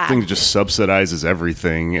 Yeah. Thing that just subsidizes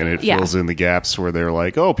everything, and it fills in the gaps where they're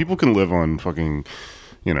like, oh, people can live on fucking,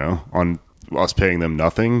 you know, on us paying them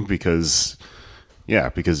nothing because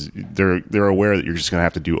they're aware that you're just going to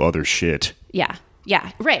have to do other shit. Yeah.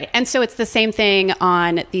 Yeah. Right. And so it's the same thing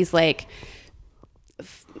on these, like,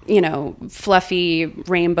 you know, fluffy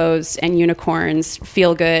rainbows and unicorns,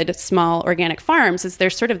 feel good, small organic farms, is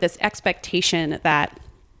there's sort of this expectation that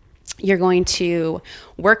you're going to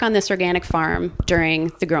work on this organic farm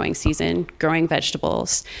during the growing season, growing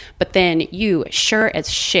vegetables, but then you sure as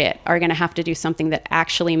shit are going to have to do something that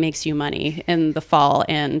actually makes you money in the fall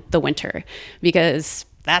and the winter, because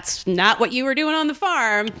that's not what you were doing on the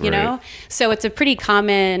farm, you know? So it's a pretty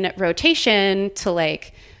common rotation to,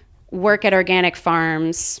 like, work at organic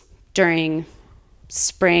farms during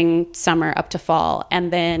spring, summer, up to fall.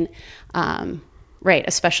 And then,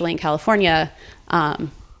 especially in California,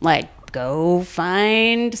 like go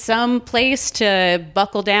find some place to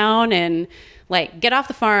buckle down and like get off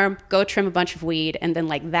the farm, go trim a bunch of weed. And then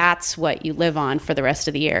like, that's what you live on for the rest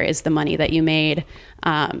of the year is the money that you made,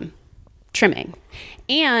 trimming.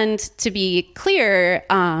 And to be clear,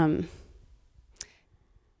 I'm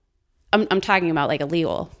talking about like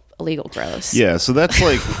illegal grows. Yeah, so that's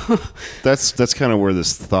like that's kind of where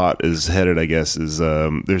this thought is headed, I guess, is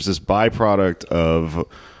there's this byproduct of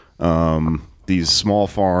these small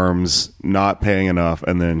farms not paying enough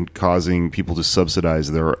and then causing people to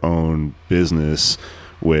subsidize their own business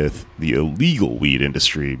with the illegal weed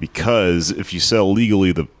industry, because if you sell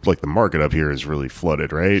legally, the market up here is really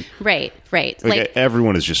flooded, right? Right. Like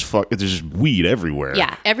everyone is just there's just weed everywhere.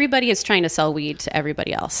 Yeah, everybody is trying to sell weed to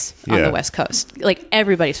everybody else on the West Coast. Like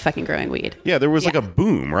everybody's fucking growing weed. Yeah, there was like a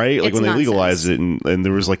boom, right? Like It's when they nonsense. legalized it, and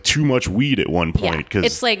there was like too much weed at one point. Yeah,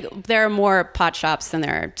 it's like there are more pot shops than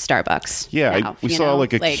there are Starbucks. Yeah, now, we saw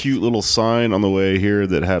like a like, cute little sign on the way here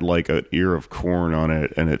that had like an ear of corn on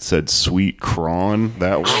it, and it said "Sweet Cron."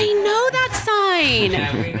 That one. I know that sign.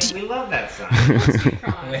 Yeah, we love that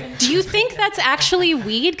sign. Do you think that's actually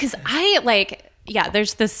weed? Because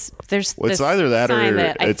there's this. Well, it's either that sign or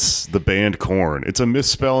that it's the band Corn. It's a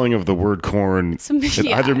misspelling of the word corn. It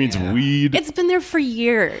either means weed. It's been there for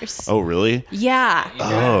years. Oh, really? Yeah. You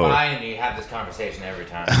drive by and you have this conversation every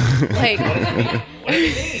time. Like, What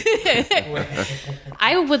does it mean?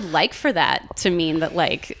 I would like for that to mean that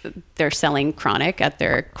like they're selling chronic at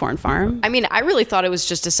their corn farm. I mean, I really thought it was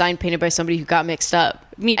just a sign painted by somebody who got mixed up.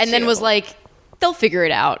 Me And then too. was like, they'll figure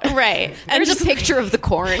it out. Right. There's just a picture of the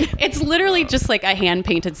corn. It's literally just like a hand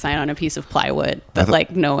painted sign on a piece of plywood that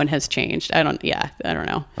like no one has changed. I don't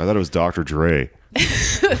know. I thought it was Dr. Dre.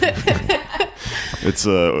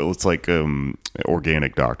 It's like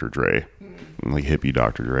organic Dr. Dre, like hippie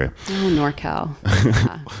Dr. Dre. Oh, NorCal.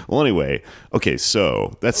 Well, anyway, okay,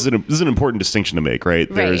 so this is an important distinction to make, right?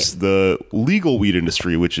 There's the legal weed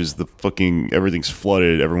industry, which is the fucking everything's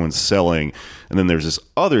flooded, everyone's selling, and then there's this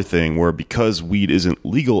other thing where because weed isn't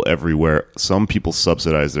legal everywhere, some people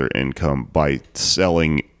subsidize their income by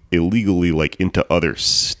selling illegally, like into other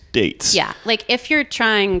states. Yeah, like if you're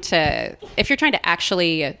trying to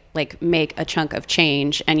actually like make a chunk of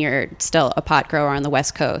change and you're still a pot grower on the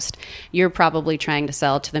West Coast, you're probably trying to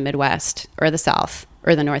sell to the Midwest or the South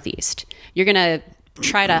or the Northeast. You're going to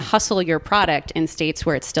try to hustle your product in states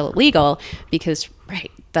where it's still illegal because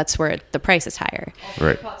that's where the price is higher.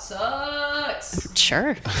 Right. Pot sucks.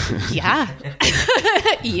 Sure. Yeah.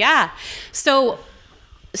 Yeah. So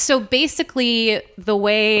basically the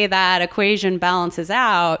way that equation balances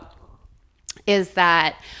out is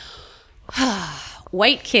that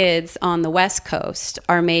white kids on the West Coast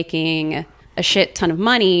are making a shit ton of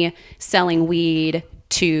money selling weed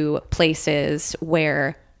to places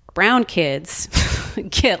where brown kids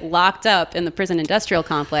get locked up in the prison industrial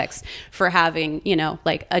complex for having,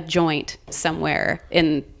 like a joint somewhere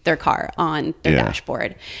in their car on their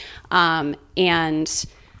dashboard. And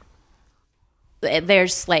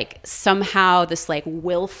there's like somehow this like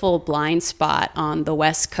willful blind spot on the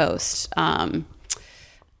West Coast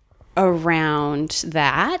around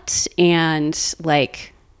that, and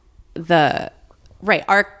like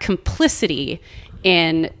our complicity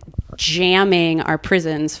in jamming our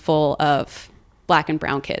prisons full of black and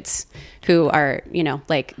brown kids who are,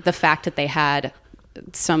 like the fact that they had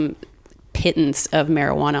some pittance of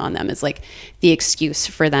marijuana on them is like the excuse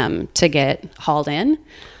for them to get hauled in.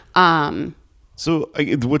 So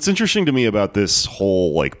what's interesting to me about this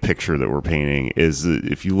whole like picture that we're painting is that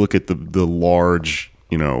if you look at the large,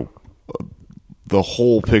 the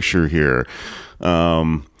whole picture here,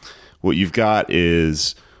 what you've got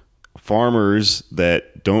is farmers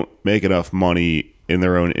that don't make enough money in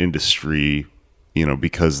their own industry,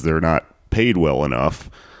 because they're not paid well enough,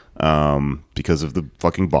 because of the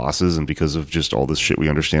fucking bosses and because of just all this shit we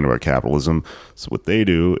understand about capitalism. So what they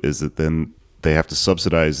do is that then they have to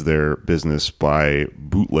subsidize their business by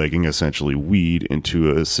bootlegging essentially weed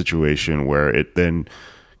into a situation where it then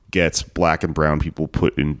gets black and brown people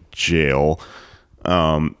put in jail.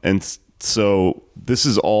 And so this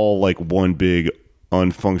is all like one big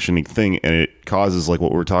unfunctioning thing, and it causes, like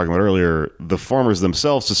what we were talking about earlier, the farmers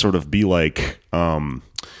themselves to sort of be like,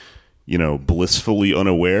 blissfully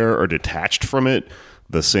unaware or detached from it.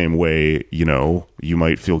 The same way, you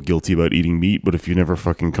might feel guilty about eating meat, but if you never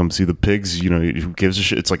fucking come see the pigs, who gives a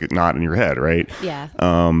shit? It's like not in your head, right? Yeah.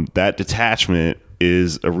 That detachment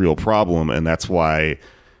is a real problem, and that's why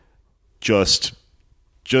just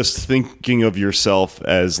just thinking of yourself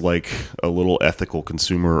as like a little ethical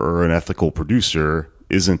consumer or an ethical producer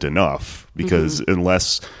isn't enough, because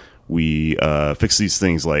unless we fix these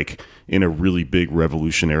things like in a really big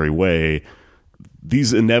revolutionary way,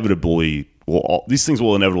 these things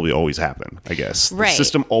will inevitably always happen, I guess. Right. The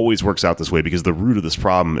system always works out this way because the root of this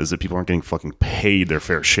problem is that people aren't getting fucking paid their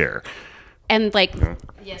fair share. And like,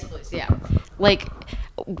 Yes, please. Yeah. Like,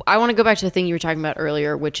 I want to go back to the thing you were talking about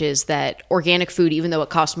earlier, which is that organic food, even though it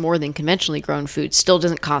costs more than conventionally grown food, still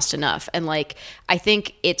doesn't cost enough. And like, I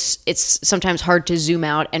think it's sometimes hard to zoom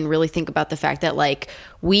out and really think about the fact that like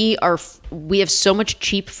we have so much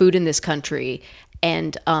cheap food in this country.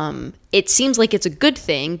 And it seems like it's a good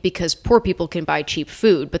thing because poor people can buy cheap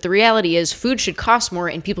food. But the reality is food should cost more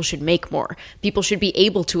and people should make more. People should be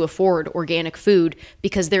able to afford organic food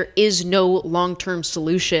because there is no long-term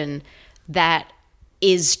solution that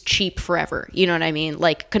is cheap forever. You know what I mean?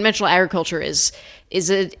 Like conventional agriculture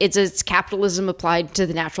it's capitalism applied to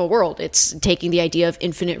the natural world. It's taking the idea of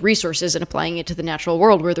infinite resources and applying it to the natural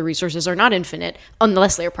world where the resources are not infinite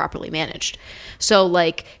unless they are properly managed. So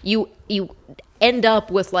like you end up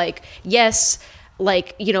with like, yes,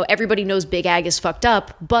 like, you know, everybody knows big ag is fucked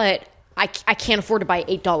up, but I can't afford to buy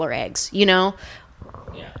 $8 eggs, you know?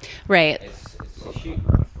 Yeah. right.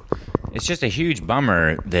 It's just a huge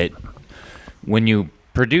bummer that when you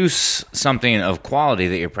produce something of quality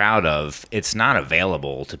that you're proud of, it's not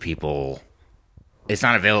available to people. It's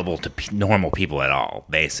not available to normal people at all,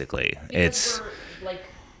 basically.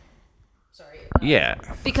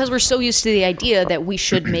 Because we're so used to the idea that we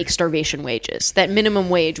should make starvation wages, that minimum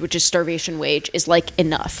wage, which is starvation wage, is like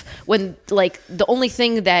enough. When like the only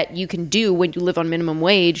thing that you can do when you live on minimum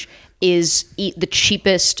wage is eat the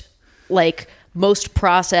cheapest, like most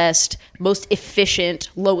processed, most efficient,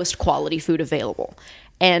 lowest quality food available.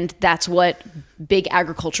 And that's what big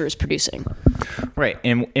agriculture is producing. Right.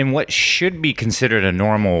 In what should be considered a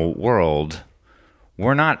normal world,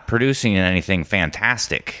 we're not producing anything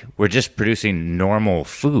fantastic. We're just producing normal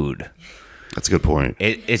food. That's a good point.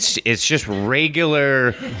 It's just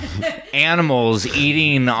regular animals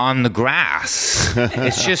eating on the grass.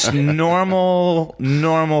 It's just normal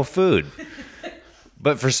food.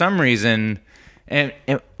 But for some reason, and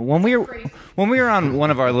when we were on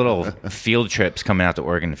one of our little field trips coming out to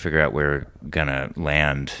Oregon to figure out where we're gonna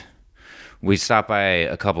land, we stopped by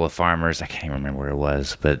a couple of farmers. I can't even remember where it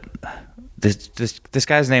was, but this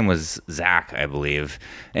guy's name was Zach, I believe,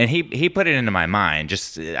 and he put it into my mind.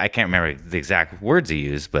 Just I can't remember the exact words he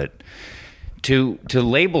used, but to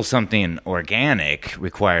label something organic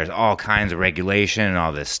requires all kinds of regulation and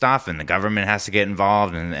all this stuff, and the government has to get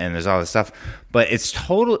involved, and there's all this stuff. But it's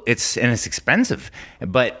expensive,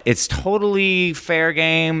 but it's totally fair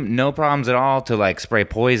game, no problems at all to like spray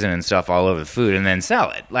poison and stuff all over the food and then sell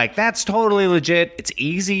it. Like that's totally legit. It's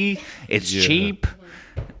easy. It's cheap.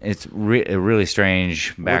 It's a really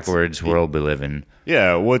strange, backwards world we live in.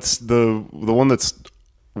 Yeah, what's the one that's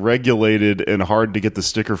regulated and hard to get the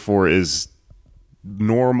sticker for is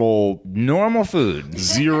normal food.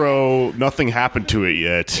 Zero, nothing happened to it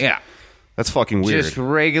yet. Yeah. That's fucking weird. Just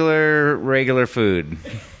regular food.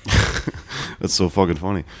 That's so fucking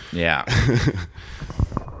funny. Yeah.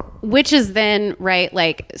 Which is then, right,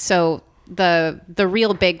 like, so the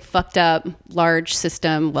real big fucked up large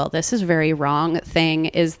system, well, this is very wrong thing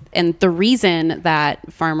is, and the reason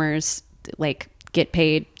that farmers like get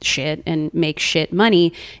paid shit and make shit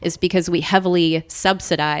money is because we heavily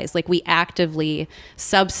subsidize, like we actively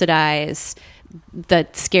subsidize the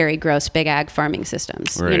scary, gross big ag farming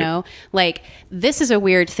systems, right. You know, like this is a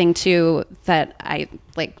weird thing too, that I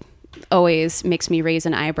like always makes me raise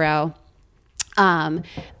an eyebrow.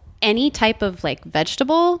 Any type of like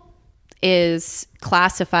vegetable is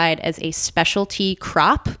classified as a specialty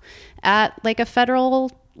crop at like a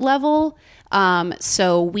federal level.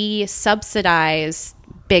 So we subsidize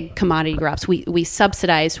big commodity crops. We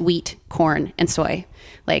subsidize wheat, corn, and soy,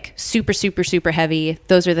 like super, super, super heavy.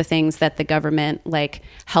 Those are the things that the government like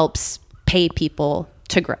helps pay people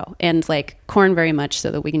to grow, and like corn very much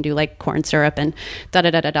so that we can do like corn syrup and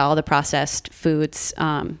all the processed foods.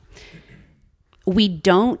 We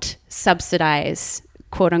don't subsidize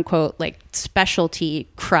quote unquote like specialty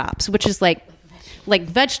crops, which is like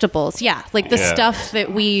vegetables. Yeah. Like the stuff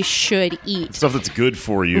that we should eat. Stuff that's good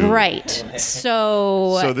for you. Right.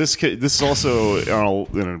 So this is also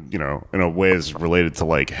in a way is related to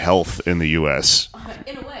like health in the US.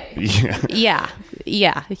 In a way. Yeah.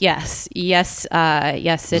 Yes,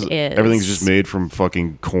 it is. Everything's just made from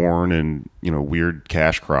fucking corn and, weird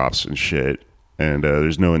cash crops and shit. And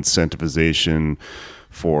there's no incentivization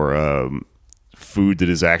for food that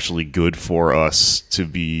is actually good for us to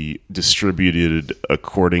be distributed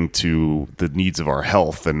according to the needs of our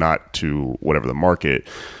health and not to whatever the market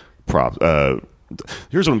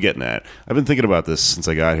here's what I'm getting at. I've been thinking about this since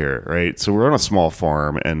I got here, right? So we're on a small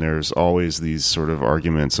farm, and there's always these sort of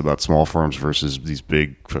arguments about small farms versus these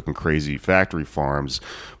big fucking crazy factory farms.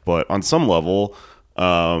 But on some level,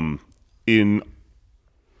 in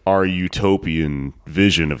our utopian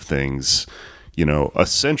vision of things, you know, a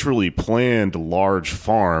centrally planned large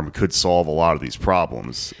farm could solve a lot of these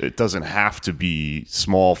problems. It doesn't have to be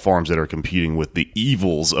small farms that are competing with the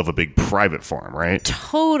evils of a big private farm, right?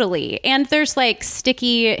 Totally. And there's like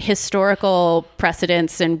sticky historical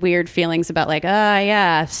precedents and weird feelings about like,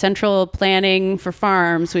 yeah, central planning for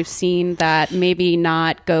farms. We've seen that maybe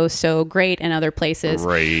not go so great in other places.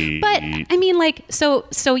 Right. But I mean, like, so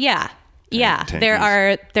yeah. Yeah.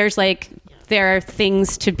 There are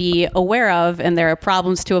things to be aware of, and there are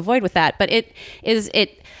problems to avoid with that. But I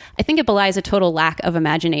think it belies a total lack of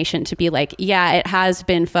imagination to be like, yeah, it has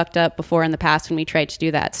been fucked up before in the past when we tried to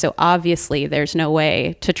do that. So obviously there's no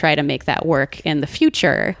way to try to make that work in the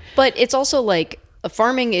future. But it's also like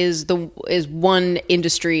farming is one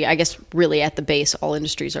industry, I guess really at the base, all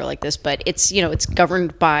industries are like this, but it's, you know, it's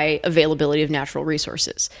governed by availability of natural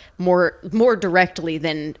resources more directly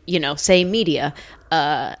than, you know, say media.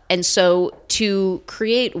 And so to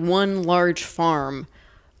create one large farm,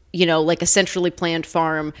 you know, like a centrally planned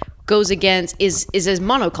farm goes against is as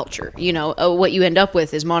monoculture, you know, what you end up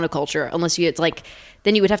with is monoculture, unless it's like,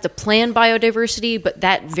 then you would have to plan biodiversity, but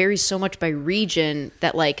that varies so much by region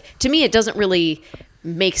that, like, to me, it doesn't really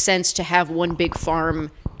make sense to have one big farm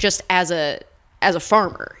just as a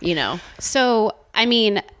farmer, you know? So, I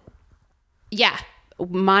mean, yeah,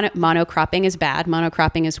 monocropping is bad.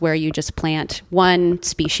 Monocropping is where you just plant one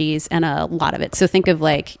species and a lot of it. So think of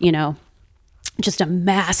like, you know, just a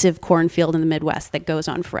massive cornfield in the Midwest that goes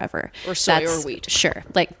on forever. Or soy or wheat. Sure.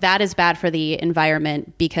 Like that is bad for the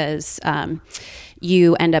environment because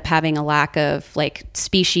you end up having a lack of like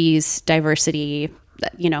species diversity,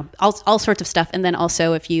 you know, all sorts of stuff. And then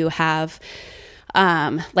also if you have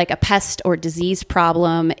like a pest or disease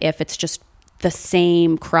problem, if it's just the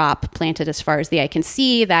same crop planted as far as the eye can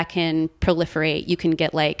see, that can proliferate. You can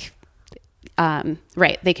get like,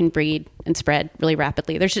 they can breed and spread really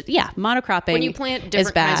rapidly. There's just, monocropping. When you plant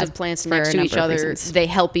different kinds of plants next to each other, they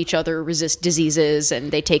help each other resist diseases,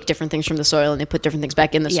 and they take different things from the soil and they put different things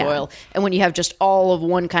back in the soil. And when you have just all of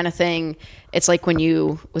one kind of thing, it's like when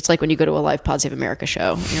you go to a live Pod Save America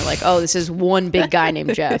show and you're like, oh, this is one big guy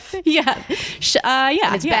named Jeff. And it's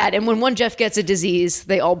bad. And when one Jeff gets a disease,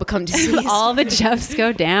 they all become diseased. All the Jeffs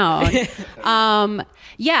go down.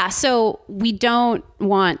 So we don't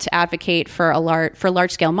want to advocate for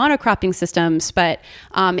large scale monocropping systems, but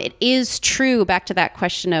it is true, back to that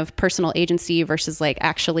question of personal agency versus like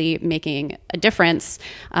actually making a difference,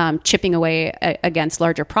 chipping away against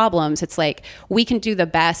larger problems. It's like we can do the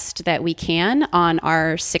best that we can on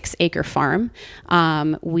our 6-acre farm.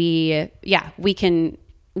 We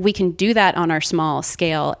can do that on our small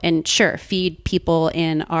scale and sure, feed people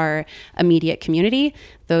in our immediate community.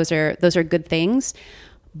 Those are good things.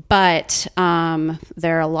 But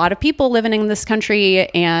there are a lot of people living in this country,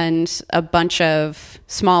 and a bunch of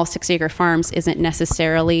small 6-acre farms isn't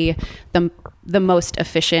necessarily the most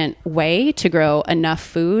efficient way to grow enough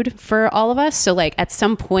food for all of us. So like at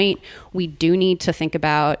some point we do need to think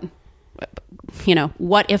about, you know,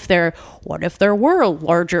 what if there were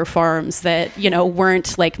larger farms that, you know,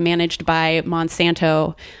 weren't like managed by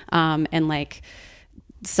Monsanto and like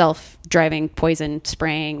self-driving poison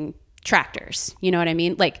spraying tractors. You know what I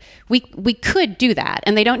mean? Like we could do that,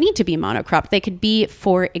 and they don't need to be monocrop. They could be,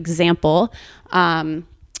 for example,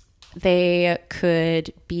 they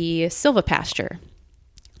could be silvopasture.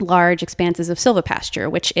 Large expanses of silvopasture,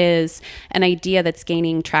 which is an idea that's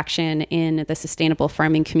gaining traction in the sustainable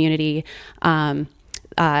farming community,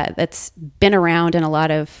 that's been around in a lot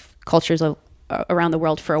of cultures around the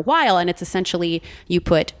world for a while. And it's essentially you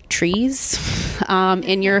put trees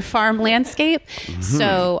in your farm landscape. Mm-hmm.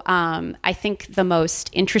 So I think the most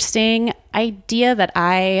interesting idea that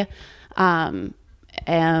I am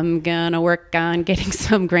going to work on getting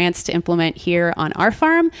some grants to implement here on our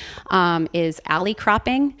farm is alley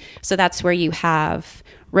cropping. So that's where you have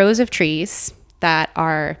rows of trees that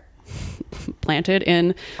are planted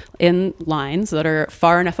in lines that are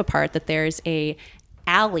far enough apart that there's a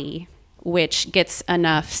alley which gets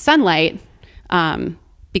enough sunlight,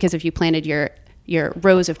 because if you planted your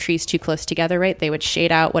rows of trees too close together, right, they would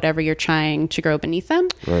shade out whatever you're trying to grow beneath them.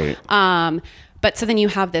 Right. But so then you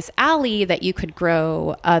have this alley that you could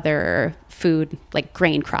grow other food like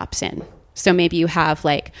grain crops in. So maybe you have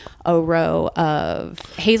like a row of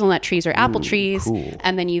hazelnut trees or apple trees, cool.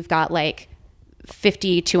 and then you've got like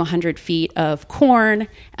 50 to 100 feet of corn,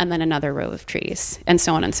 and then another row of trees, and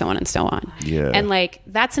so on and so on and so on. Yeah. And like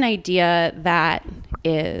that's an idea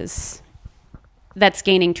that's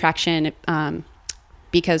gaining traction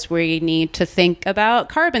because we need to think about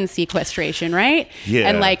carbon sequestration, right? Yeah.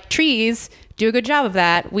 And like trees do a good job of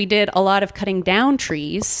that. We did a lot of cutting down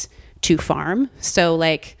trees to farm, so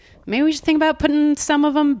like maybe we should think about putting some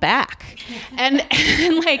of them back. And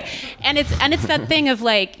it's that thing of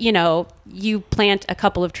like, you know, you plant a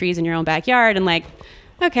couple of trees in your own backyard and like,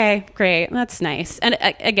 okay, great, that's nice. And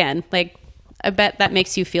again, like I bet that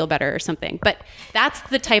makes you feel better or something. But that's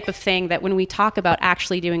the type of thing that when we talk about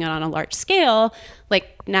actually doing it on a large scale,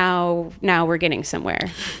 like now we're getting somewhere.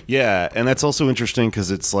 Yeah, and that's also interesting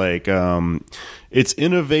because it's like it's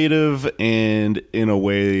innovative and in a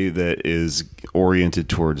way that is oriented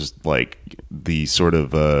towards like the sort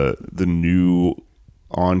of the new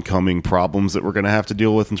oncoming problems that we're going to have to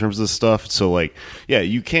deal with in terms of this stuff. So like, yeah,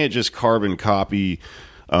 you can't just carbon copy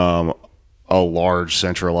a large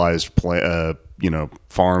centralized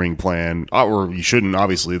farming plan, or you shouldn't,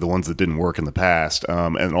 obviously, the ones that didn't work in the past.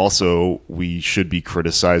 And also we should be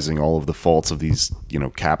criticizing all of the faults of these, you know,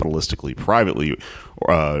 capitalistically, privately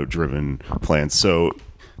driven plans. So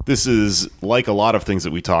this is, like a lot of things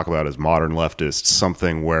that we talk about as modern leftists,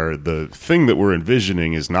 something where the thing that we're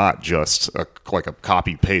envisioning is not just like a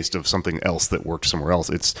copy paste of something else that worked somewhere else.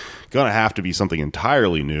 It's going to have to be something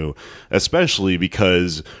entirely new, especially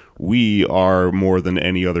because we are, more than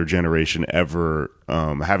any other generation ever,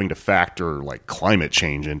 having to factor like climate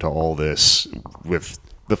change into all this, with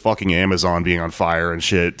the fucking Amazon being on fire and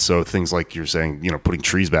shit. So things like you're saying, you know, putting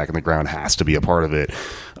trees back in the ground has to be a part of it,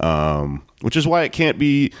 which is why it can't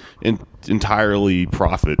be entirely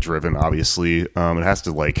profit driven. Obviously, it has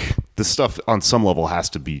to, like, this stuff on some level has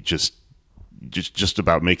to be just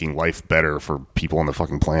about making life better for people on the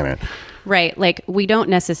fucking planet. Right. Like, we don't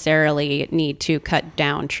necessarily need to cut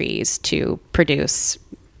down trees to produce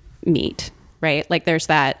meat, right? Like, there's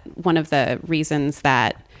that, one of the reasons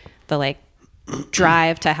that the, like,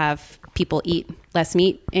 drive to have people eat less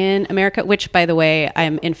meat in America, which, by the way,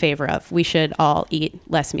 I'm in favor of. We should all eat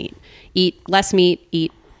less meat. Eat less meat.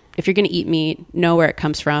 If you're going to eat meat, know where it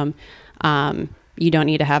comes from. You don't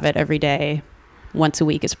need to have it every day. Once a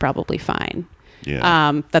week is probably fine.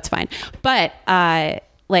 Yeah. That's fine. But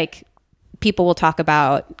like, people will talk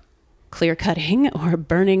about clear cutting or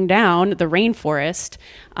burning down the rainforest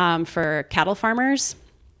for cattle farmers,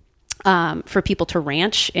 for people to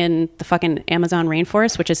ranch in the fucking Amazon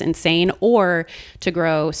rainforest, which is insane, or to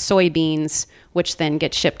grow soybeans, which then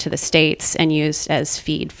get shipped to the States and used as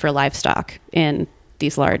feed for livestock in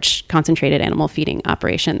these large concentrated animal feeding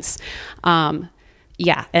operations.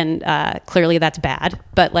 Yeah, and clearly that's bad,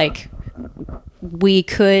 but like, we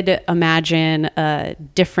could imagine a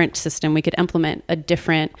different system. We could implement a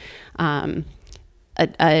different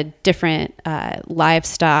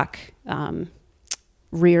livestock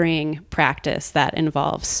rearing practice that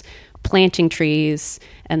involves planting trees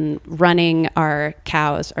and running our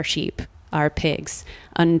cows, our sheep, our pigs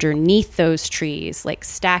underneath those trees, like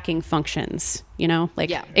stacking functions, you know,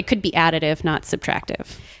 like It could be additive, not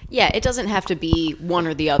subtractive. Yeah, it doesn't have to be one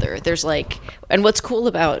or the other. There's like, and what's cool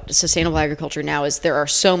about sustainable agriculture now is there are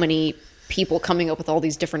so many people coming up with all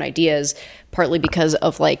these different ideas, partly because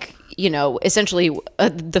of, like, you know, essentially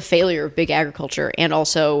the failure of big agriculture and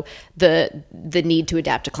also the need to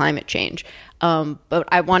adapt to climate change. But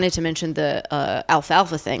I wanted to mention the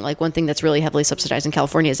alfalfa thing. Like, one thing that's really heavily subsidized in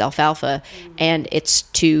California is alfalfa, and it's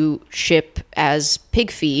to ship as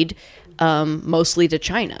pig feed, mostly to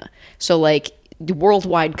China. So like, the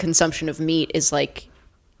worldwide consumption of meat is like,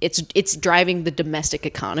 it's driving the domestic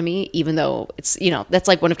economy, even though it's, you know, that's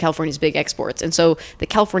like one of California's big exports. And so the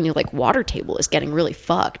California, like, water table is getting really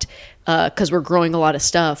fucked because we're growing a lot of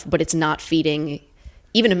stuff, but it's not feeding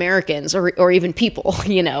even Americans or even people,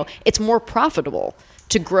 you know. It's more profitable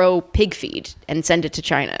to grow pig feed and send it to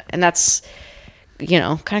China. And that's, you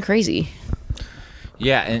know, kind of crazy.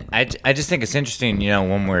 Yeah, and I just think it's interesting, you know,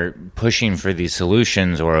 when we're pushing for these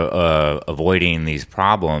solutions or avoiding these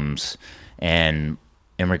problems, and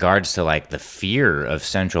in regards to, like, the fear of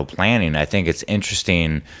central planning, I think it's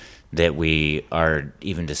interesting that we are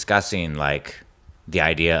even discussing, like, the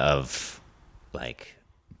idea of, like,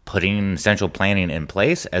 putting central planning in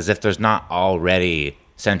place as if there's not already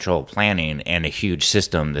central planning and a huge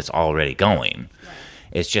system that's already going. Right.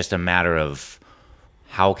 It's just a matter of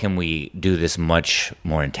how can we do this much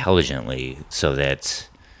more intelligently so that,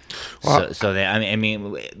 so that I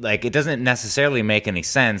mean, like, it doesn't necessarily make any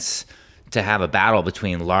sense to have a battle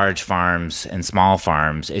between large farms and small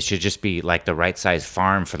farms. It should just be like the right size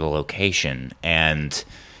farm for the location, and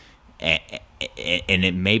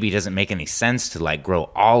it maybe doesn't make any sense to like grow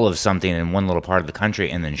all of something in one little part of the country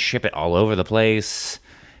and then ship it all over the place,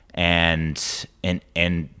 and I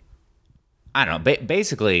don't know.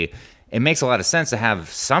 Basically, it makes a lot of sense to have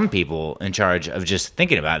some people in charge of just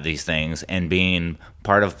thinking about these things and being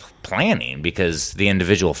part of planning, because the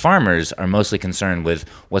individual farmers are mostly concerned with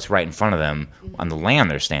what's right in front of them on the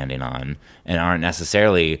land they're standing on, and aren't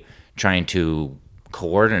necessarily trying to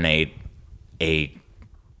coordinate a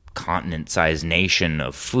continent-sized nation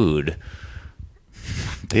of food.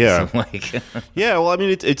 Yeah. Like, yeah, well, I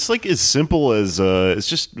mean, it's like as simple as it's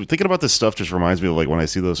just thinking about this stuff just reminds me of like when I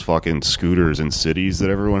see those fucking scooters in cities that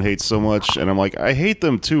everyone hates so much, and I'm like, I hate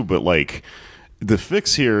them too, but like the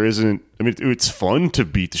fix here isn't. I mean, it's fun to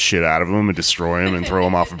beat the shit out of them and destroy them and throw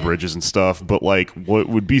them off of bridges and stuff, but like what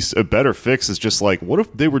would be a better fix is just like, what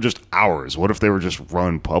if they were just ours? What if they were just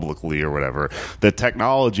run publicly or whatever? The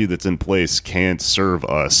technology that's in place can't serve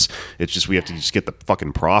us. It's just we have to just get the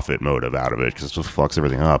fucking profit motive out of it, because it's what fucks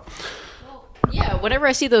everything up. Yeah, whenever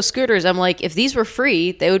I see those scooters, I'm like, if these were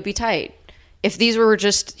free, they would be tight. If these were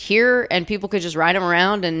just here and people could just ride them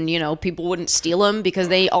around and, you know, people wouldn't steal them because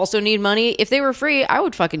they also need money. If they were free, I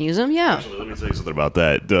would fucking use them, yeah. Actually, let me tell you something about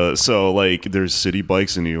that. So, like, there's city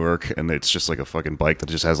bikes in New York, and it's just like a fucking bike that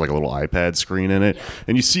just has like a little iPad screen in it.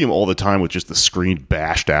 And you see them all the time with just the screen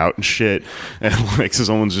bashed out and shit. And like, so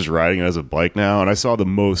someone's just riding it as a bike now. And I saw the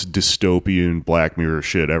most dystopian Black Mirror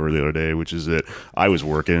shit ever the other day, which is that I was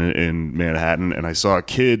working in Manhattan, and I saw a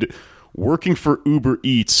kid working for Uber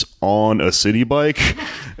Eats on a city bike.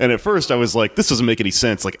 And at first I was like, this doesn't make any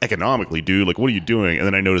sense, like economically, dude, like what are you doing? And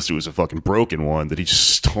then I noticed it was a fucking broken one that he just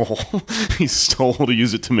stole. He stole to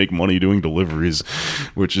use it to make money doing deliveries,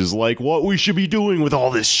 which is like what we should be doing with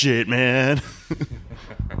all this shit, man.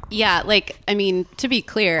 Yeah, like, I mean, to be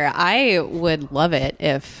clear, I would love it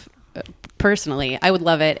if, personally, I would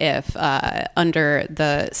love it if under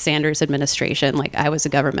the Sanders administration, like, I was a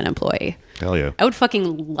government employee. Hell yeah. I would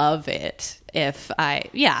fucking love it if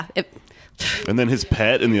and then his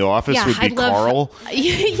pet in the office would be Carl.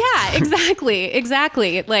 Yeah,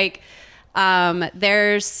 exactly. Like,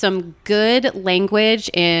 there's some good language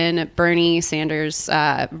in Bernie Sanders'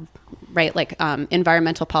 right, like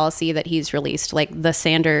environmental policy that he's released, like the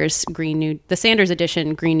Sanders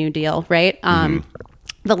edition Green New Deal, right?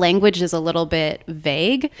 The language is a little bit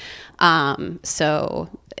vague, so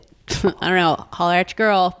I don't know. Holler at your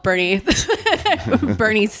girl, Bernie,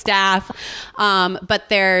 Bernie's staff. But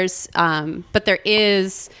there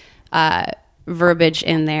is verbiage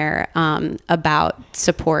in there about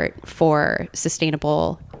support for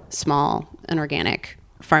sustainable, small, and organic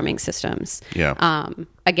farming systems. Yeah.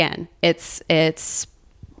 Again, it's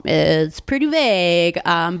pretty vague,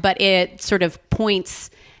 but it sort of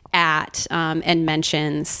points at and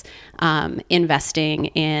mentions investing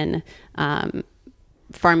in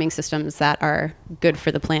farming systems that are good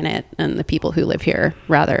for the planet and the people who live here,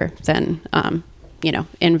 rather than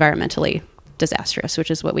environmentally disastrous,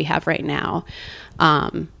 which is what we have right now.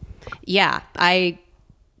 I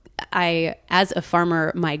as a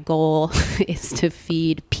farmer, my goal is to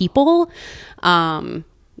feed people,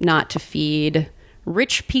 not to feed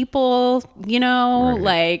rich people, right.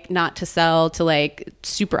 Like not to sell to like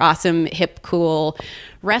super awesome, hip, cool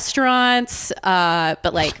restaurants.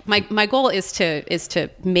 But like my goal is to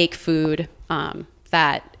make food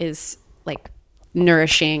that is like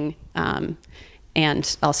nourishing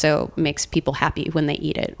and also makes people happy when they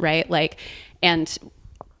eat it, right? Like, and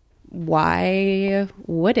why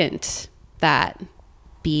wouldn't that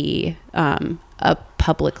be a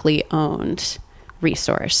publicly owned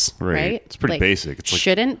resource, right? It's pretty basic. It's like,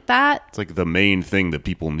 shouldn't that? It's like the main thing that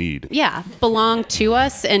people need. Yeah, belong to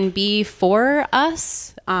us and be for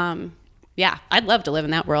us. Yeah, I'd love to live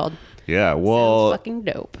in that world. Yeah, well, sounds fucking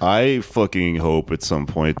dope. I fucking hope at some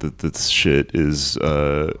point that this shit is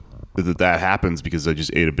that happens, because I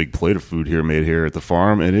just ate a big plate of food here made here at the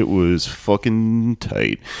farm, and it was fucking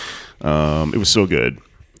tight. It was so good.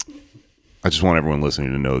 I just want everyone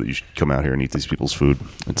listening to know that you should come out here and eat these people's food.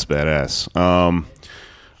 It's badass.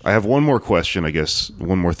 I have one more question, I guess.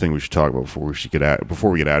 One more thing we should talk about before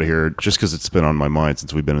we get out of here, just because it's been on my mind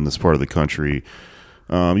since we've been in this part of the country.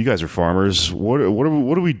 You guys are farmers. What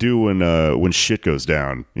do we do when shit goes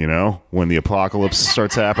down? When the apocalypse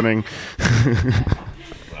starts happening.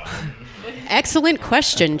 Excellent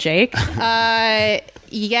question, Jake.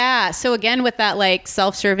 Yeah. So again, with that like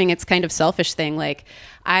self-serving, it's kind of selfish thing. Like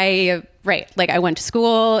I right. Like I went to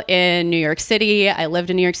school in New York City. I lived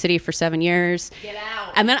in New York City for 7 years. Get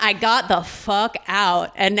out. And then I got the fuck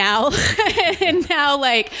out. And now,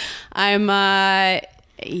 like I'm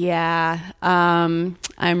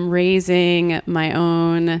raising my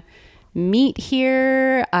own meat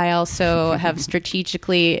here. I also have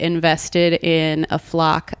strategically invested in a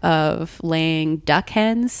flock of laying duck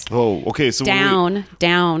hens. Oh, okay. So Down,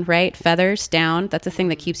 right? Feathers, down. That's a thing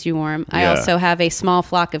that keeps you warm. I Yeah. also have a small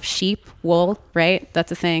flock of sheep, wool, right?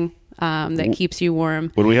 That's a thing that keeps you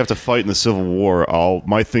warm. when we have to fight in the Civil War, I'll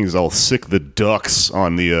sick the ducks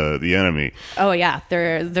on the enemy. Oh yeah,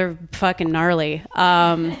 they're fucking gnarly.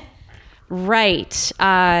 Right.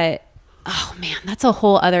 Oh man, that's a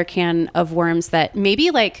whole other can of worms that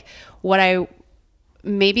maybe like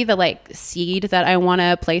maybe the like seed that I want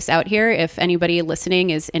to place out here, if anybody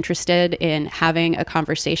listening is interested in having a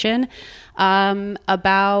conversation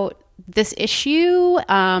about this issue,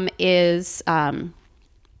 is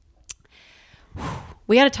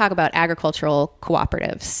we got to talk about agricultural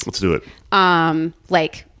cooperatives. Let's do it.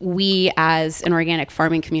 Like we as an organic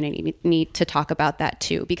farming community need to talk about that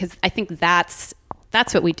too, because I think that's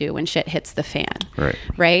what we do when shit hits the fan.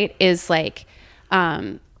 Right? Is like,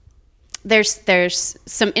 there's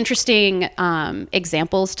some interesting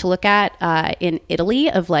examples to look at in Italy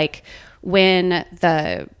of like when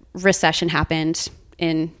the recession happened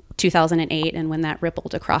in 2008 and when that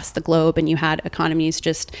rippled across the globe and you had economies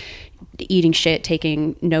just eating shit,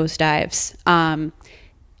 taking nosedives.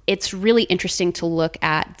 It's really interesting to look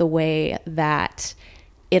at the way that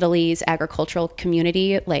Italy's agricultural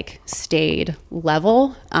community like stayed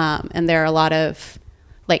level, and there are a lot of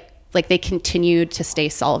like they continued to stay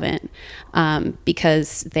solvent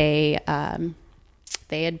because they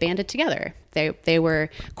had banded together. They were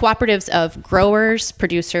cooperatives of growers,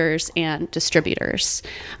 producers, and distributors.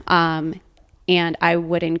 And I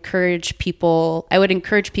would encourage people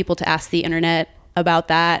to ask the internet about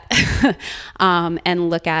that and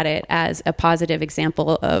look at it as a positive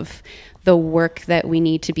example of the work that we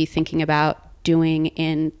need to be thinking about doing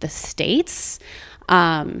in the States.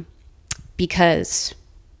 Because,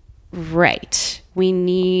 right, we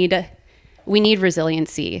need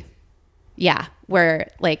resiliency. Yeah, where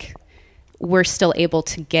like we're still able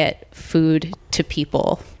to get food to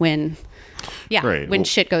people when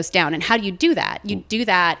shit goes down. And how do you do that? You do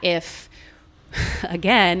that if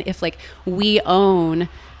like we own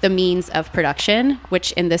the means of production,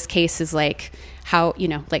 which in this case is like how,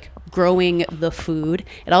 like growing the food.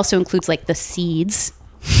 It also includes like the seeds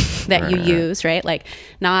that you use, right? Like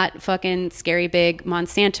not fucking scary big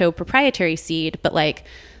Monsanto proprietary seed, but like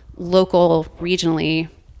local, regionally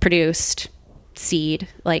produced seed.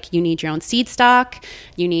 Like you need your own seed stock,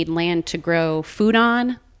 you need land to grow food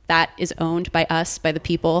on that is owned by us, by the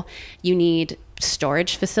people. You need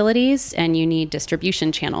storage facilities and you need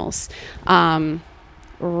distribution channels.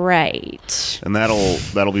 Right. And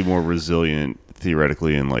that'll be more resilient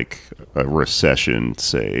theoretically in like a recession,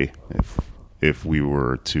 say, if we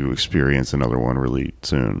were to experience another one really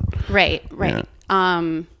soon. Right. Yeah.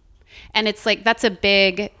 And it's like that's a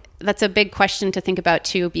big question to think about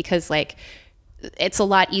too, because like it's a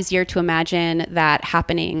lot easier to imagine that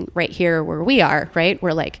happening right here where we are, right?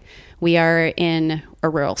 We are in a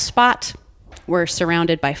rural spot. We're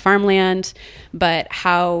surrounded by farmland, but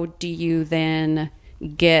how do you then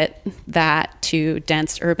get that to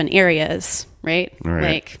dense urban areas, right?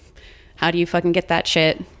 Like how do you fucking get that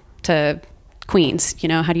shit to Queens?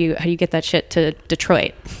 How do you get that shit to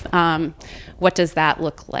Detroit? What does that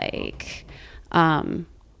look like?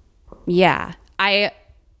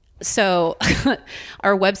 So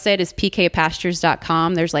our website is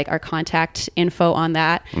pkpastures.com. There's like our contact info on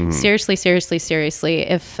that. Mm-hmm. Seriously.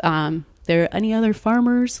 If there are any other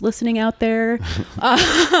farmers listening out there,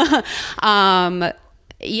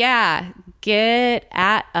 get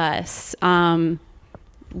at us.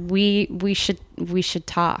 We should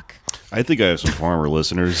talk. I think I have some farmer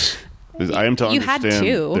listeners. I am to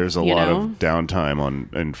understand there's a lot of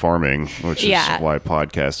downtime in farming, which is why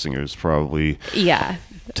podcasting is probably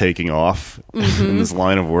taking off in this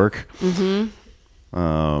line of work.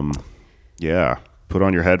 Mm-hmm. Put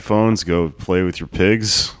on your headphones, go play with your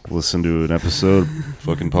pigs, listen to an episode of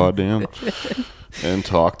fucking Pod Damn, and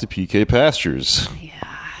talk to PK Pastures.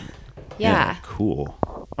 Yeah. Cool.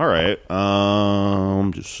 All right.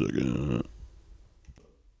 Just a second.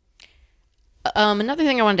 Another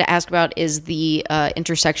thing I wanted to ask about is the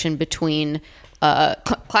intersection between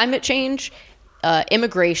climate change,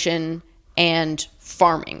 immigration, and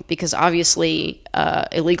farming, because obviously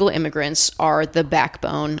illegal immigrants are the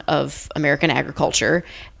backbone of American agriculture,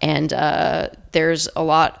 and there's a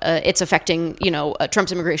lot. It's affecting,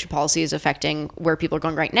 Trump's immigration policy is affecting where people are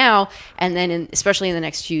going right now, and then especially in the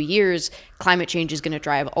next few years, climate change is going to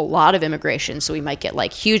drive a lot of immigration. So we might get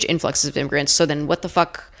like huge influxes of immigrants. So then what the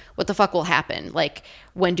fuck will happen? Like,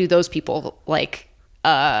 when do those people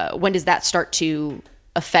when does that start to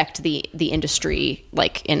affect the industry,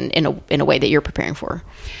 like in a way that you're preparing for?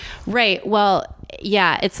 Right. Well,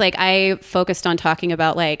 yeah, it's like I focused on talking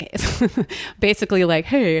about like basically like,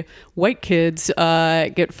 hey, white kids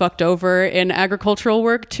get fucked over in agricultural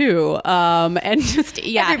work too, and just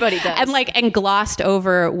Everybody does, and glossed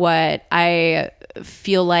over what I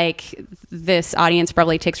feel like this audience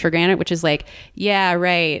probably takes for granted, which is like, yeah,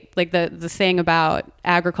 right, like the thing about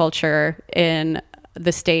agriculture in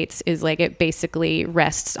the States is like it basically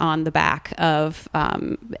rests on the back of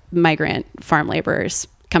migrant farm laborers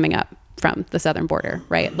coming up from the southern border,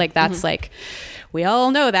 right? Like that's like, we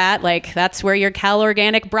all know that, like that's where your Cal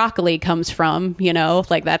Organic broccoli comes from,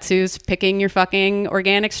 like that's who's picking your fucking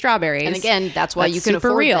organic strawberries. And again, that's why you can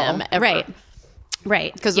afford them ever.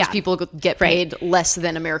 Right. Because those people get paid less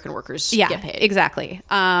than American workers get paid. Exactly.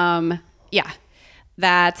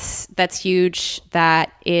 That's huge.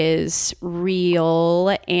 That is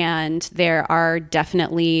real. And there are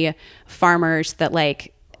definitely farmers that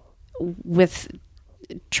like with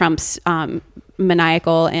Trump's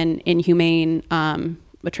maniacal and inhumane,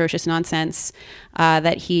 atrocious nonsense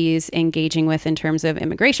that he's engaging with in terms of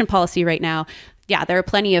immigration policy right now. Yeah, there are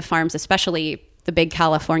plenty of farms, especially the big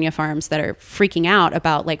California farms, that are freaking out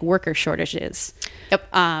about like worker shortages. Yep.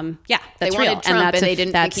 That's they real. wanted Trump, and they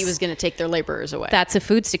didn't think he was going to take their laborers away. That's a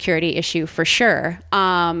food security issue for sure.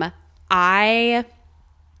 I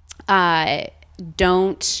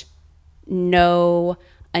don't know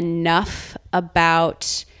enough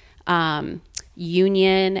about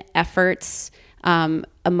union efforts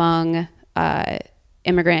among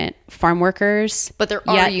immigrant farm workers, but there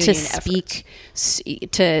are union to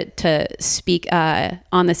speak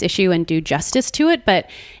on this issue and do justice to it. But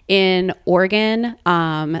in Oregon,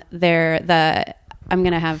 I'm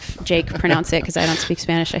gonna have Jake pronounce it because I don't speak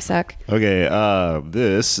Spanish. I suck. Okay,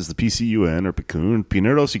 this is the PCUN, or PCUN,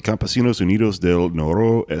 Pineros y Campesinos Unidos del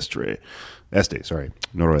Noroeste.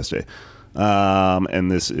 Noroeste.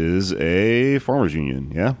 And this is a farmers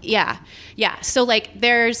union. Yeah. So like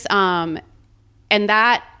there's and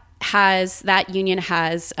that union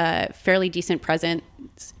has a fairly decent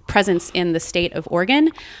presence in the state of Oregon,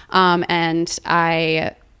 and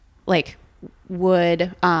I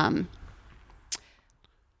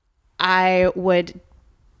would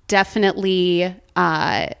definitely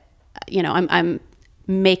I'm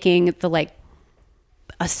making the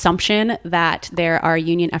assumption that there are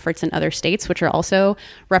union efforts in other states which are also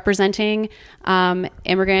representing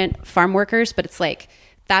immigrant farm workers, but it's like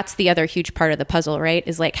that's the other huge part of the puzzle, right?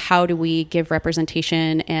 Is like, how do we give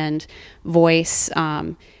representation and voice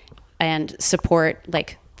and support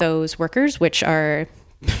like those workers, which are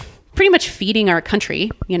pretty much feeding our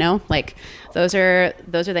country, like those are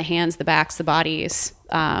the hands, the backs, the bodies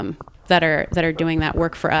that are doing that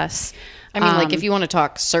work for us. I mean, like, if you want to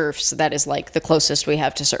talk serfs, that is like the closest we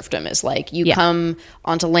have to serfdom is like you come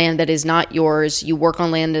onto land that is not yours, you work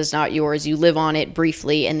on land that is not yours, you live on it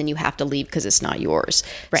briefly, and then you have to leave because it's not yours.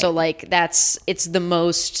 Right. So like it's the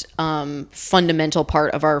most fundamental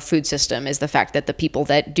part of our food system is the fact that the people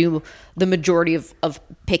that do the majority of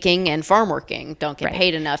picking and farm working don't get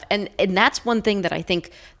paid enough. And that's one thing that I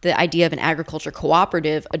think the idea of an agriculture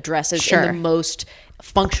cooperative addresses in the most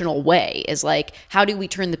functional way is like, how do we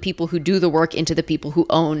turn the people who do the work into the people who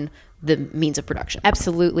own the means of production?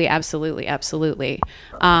 Absolutely. And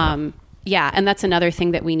that's another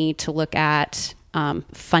thing that we need to look at,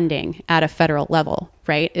 funding at a federal level,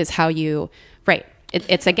 right? Is how you,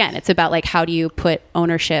 it's about like, how do you put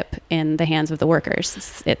ownership in the hands of the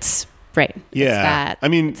workers? It's right. Yeah.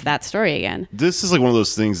 It's that story again. This is like one of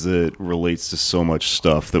those things that relates to so much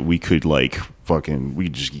stuff that we could we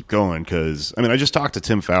could just keep going. Cause I just talked to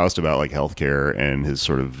Tim Faust about like healthcare and his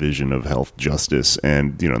sort of vision of health justice.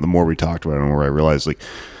 And, the more we talked about it, the more I realized like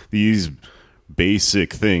these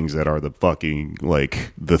basic things that are the fucking,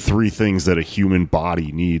 like the three things that a human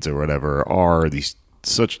body needs or whatever are these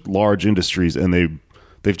such large industries, and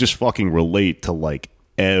they've just fucking relate to like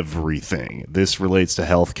everything. This relates to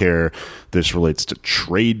healthcare. This relates to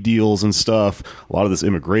trade deals and stuff. A lot of this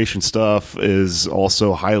immigration stuff is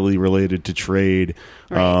also highly related to trade.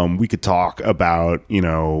 Right. We could talk about,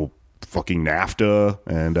 fucking NAFTA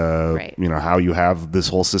and, how you have this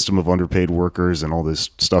whole system of underpaid workers and all this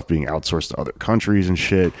stuff being outsourced to other countries and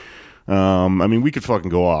shit. I mean, we could fucking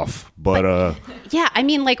go off, but Yeah, I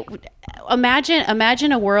mean, like,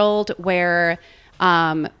 imagine a world where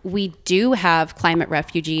we do have climate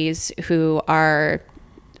refugees who are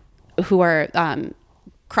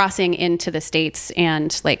crossing into the States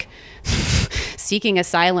and like seeking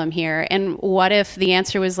asylum here. And what if the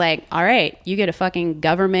answer was like, all right, you get a fucking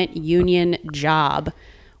government union job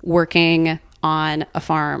working on a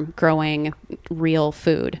farm growing real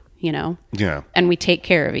food, you know? yeah. And we take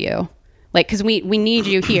care of you. Like, because we need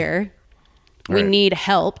you here. We Right. need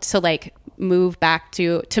help to like move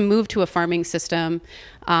to a farming system,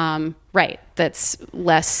 right, that's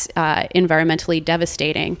less environmentally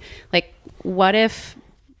devastating. Like, what if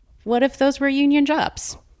those were union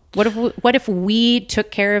jobs? What if we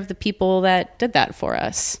took care of the people that did that for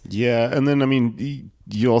us? Yeah, and then I mean,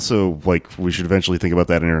 you also like we should eventually think about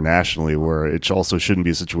that internationally, where it also shouldn't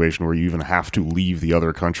be a situation where you even have to leave the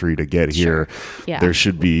other country to get here. Yeah. There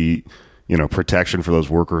should be, you know, protection for those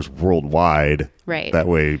workers worldwide. Right. That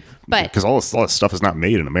way, But- because all this stuff is not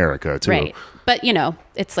made in America, too. Right. But, you know,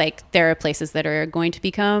 it's like there are places that are going to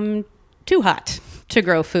become too hot to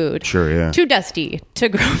grow food. Sure, yeah. Too dusty to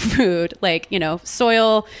grow food. Like, you know,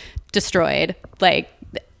 soil destroyed. Like,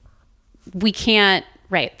 we can't,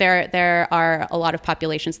 right. There are a lot of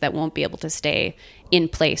populations that won't be able to stay in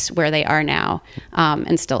place where they are now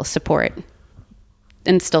and still support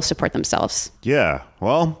themselves. Yeah.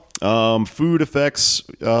 Well, food affects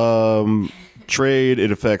trade.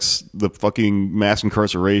 It affects the fucking mass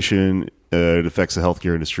incarceration. It affects the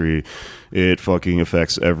healthcare industry. It fucking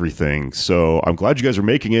affects everything. So I'm glad you guys are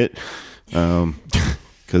making it,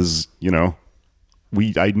 because you know,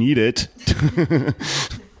 I need it,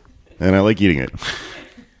 and I like eating it.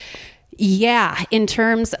 Yeah, in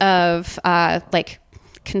terms of like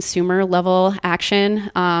consumer level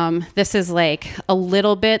action, this is like a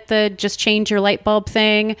little bit the just change your light bulb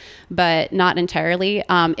thing, but not entirely.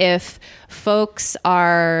 If folks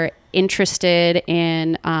are interested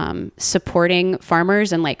in supporting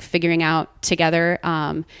farmers and like figuring out together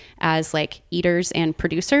as like eaters and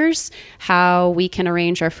producers how we can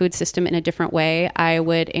arrange our food system in a different way, I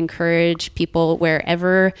would encourage people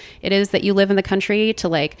wherever it is that you live in the country to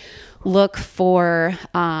like look for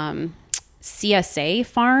CSA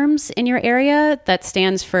farms in your area. That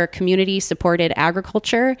stands for community supported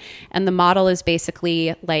agriculture, and the model is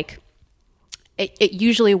basically like it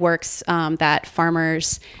usually works that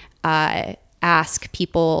farmers ask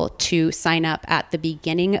people to sign up at the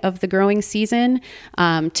beginning of the growing season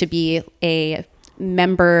to be a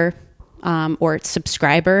member or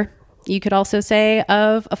subscriber, you could also say,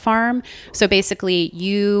 of a farm. So basically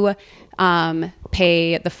you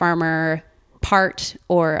pay the farmer part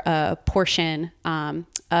or a portion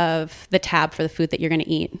of the tab for the food that you're going to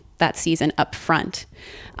eat that season up front.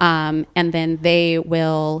 And then they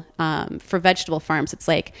will, for vegetable farms, it's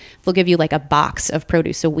like they'll give you like a box of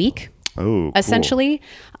produce a week. Oh, cool. Essentially.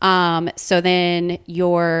 So then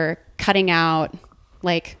you're cutting out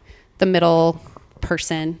like the middle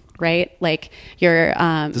person, right? Like you're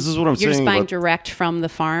This is what I'm you're just saying buying about- direct from the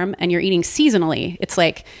farm, and you're eating seasonally. It's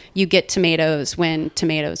like you get tomatoes when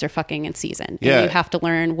tomatoes are fucking in season. Yeah. And you have to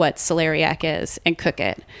learn what celeriac is and cook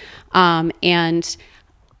it. And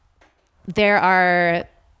there are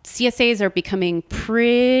CSAs are becoming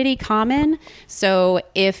pretty common. So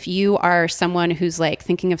if you are someone who's like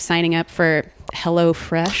thinking of signing up for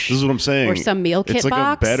HelloFresh, This is what I'm saying. or some meal kit It's like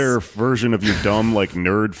box, a better version of your dumb like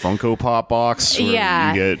nerd Funko Pop box. Where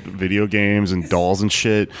Yeah. You get video games and dolls and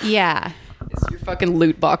shit. yeah. It's your fucking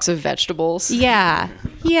loot box of vegetables. Yeah.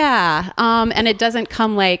 Yeah. And it doesn't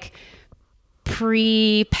come like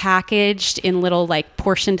pre-packaged in little like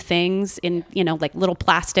portioned things in, you know, like little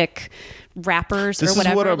plastic wrappers This or is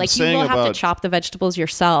whatever. what I'm Like you saying will have about- to chop the vegetables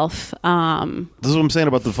yourself. This is what I'm saying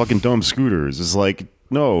about the fucking dumb scooters. It's like,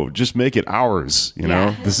 no, just make it ours. You know,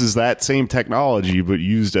 Yeah. this is that same technology, but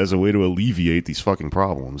used as a way to alleviate these fucking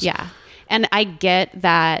problems. Yeah. And I get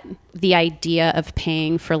that the idea of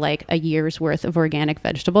paying for like a year's worth of organic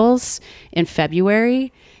vegetables in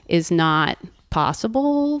February is not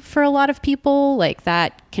possible for a lot of people. Like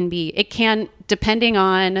that can be, it can, depending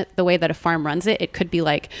on the way that a farm runs it, it could be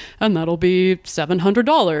like, and that'll be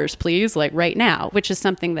 $700, please, like right now, which is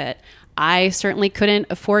something that I certainly couldn't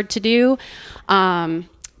afford to do.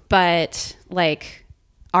 But like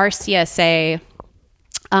our CSA,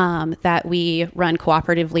 that we run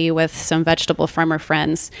cooperatively with some vegetable farmer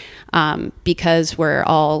friends, because we're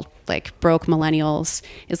all like broke millennials,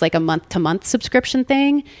 is like a month-to-month subscription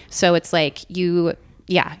thing. So it's like you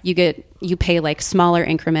pay like smaller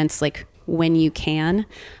increments, like when you can.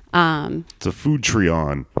 It's a food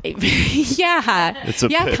Treon. Yeah, It's a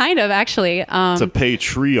yeah, pit. kind of actually. It's a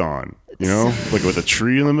Patreon. You know, like with a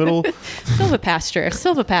tree in the middle. Silvopasture.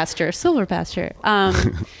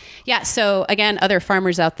 Yeah. So again, other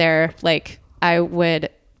farmers out there, like I would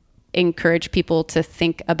encourage people to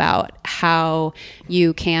think about how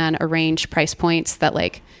you can arrange price points that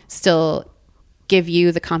like still give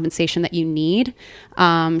you the compensation that you need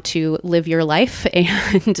to live your life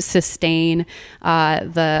and sustain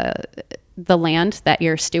the land that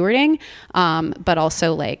you're stewarding, but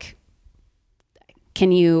also like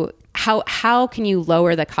how can you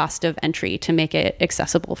lower the cost of entry to make it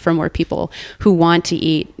accessible for more people who want to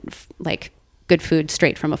eat like good food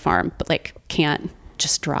straight from a farm but like can't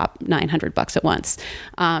just drop $900 at once.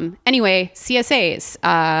 Anyway,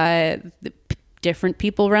 CSAs, different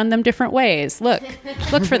people run them different ways. Look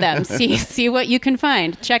for them. See what you can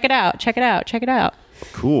find. Check it out.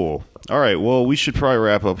 Cool. All right. Well, we should probably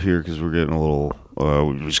wrap up here because we're getting a little.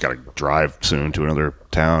 We just got to drive soon to another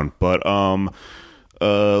town. But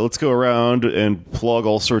let's go around and plug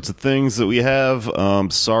all sorts of things that we have.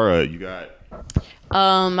 Sarah, you got.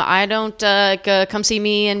 I don't come see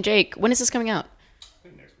me and Jake. When is this coming out?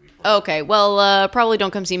 Okay, well, probably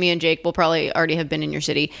don't come see me and Jake. We'll probably already have been in your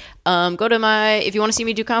city. Go to if you want to see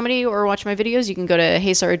me do comedy or watch my videos, you can go to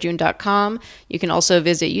heysarahjune.com. You can also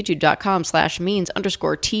visit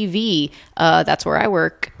youtube.com/means_TV. That's where I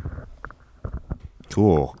work.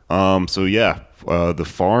 Cool. So yeah, the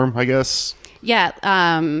farm, I guess. Yeah.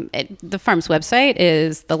 The farm's website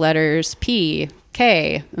is the letters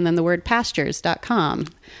P-K and then the word pastures.com.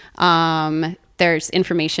 There's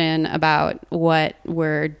information about what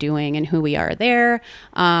we're doing and who we are there.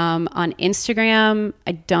 On Instagram,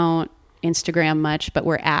 I don't Instagram much, but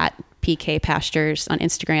we're at PK Pastures on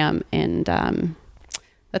Instagram. And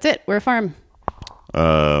that's it. We're a farm.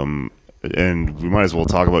 And we might as well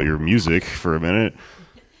talk about your music for a minute.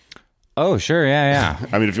 Oh, sure. Yeah.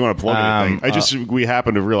 I mean, if you want to plug anything. I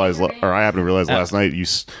happened to realize last night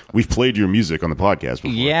we've played your music on the podcast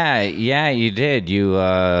before. Yeah, you did. You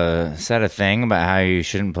said a thing about how you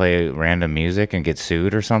shouldn't play random music and get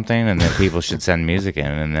sued or something, and that people should send music in,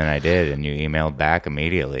 and then I did, and you emailed back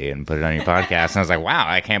immediately and put it on your podcast, and I was like, wow,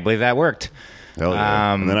 I can't believe that worked. Hell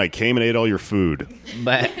yeah. And then I came and ate all your food.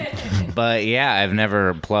 But yeah, I've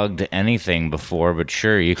never plugged anything before, but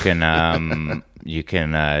sure, you can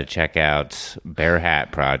check out Bear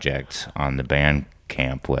Hat Project on the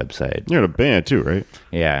Bandcamp website. You're in a band too, right?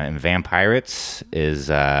 Yeah, and Vampirates is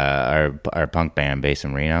our punk band based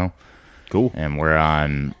in Reno. Cool. And we're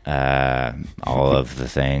on all of the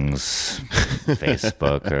things,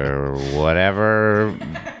 Facebook or whatever.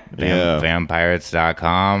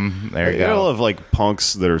 Vampirates.com. There you go. I love like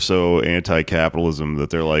punks that are so anti-capitalism that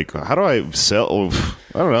they're like, how do I sell?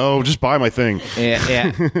 I don't know. Just buy my thing.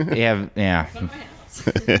 Yeah.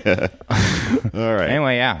 All right.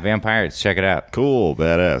 Anyway, Vampirates. Check it out. Cool.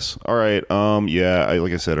 Badass. All right.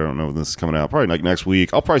 Like I said, I don't know when this is coming out. Probably like next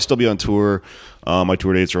week. I'll probably still be on tour. My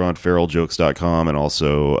tour dates are on feraljokes.com and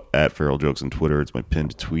also at feraljokes on Twitter. It's my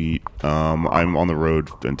pinned tweet. I'm on the road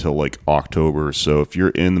until like October. So if you're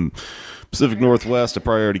in the Pacific Northwest, I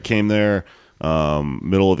probably already came there.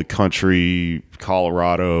 Middle of the country,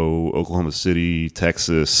 Colorado, Oklahoma City,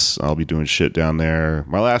 Texas. I'll be doing shit down there.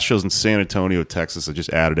 My last show's in San Antonio, Texas. I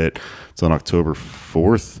just added it. It's on October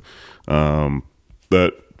 4th.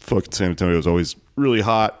 That fucking San Antonio is always really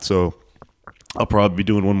hot, so I'll probably be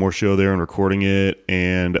doing one more show there and recording it.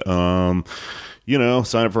 And, sign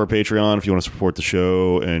up for our Patreon if you want to support the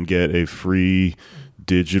show and get a free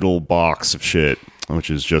digital box of shit,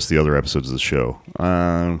 which is just the other episodes of the show.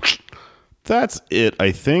 That's it,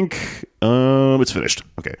 I think. It's finished.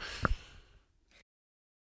 Okay.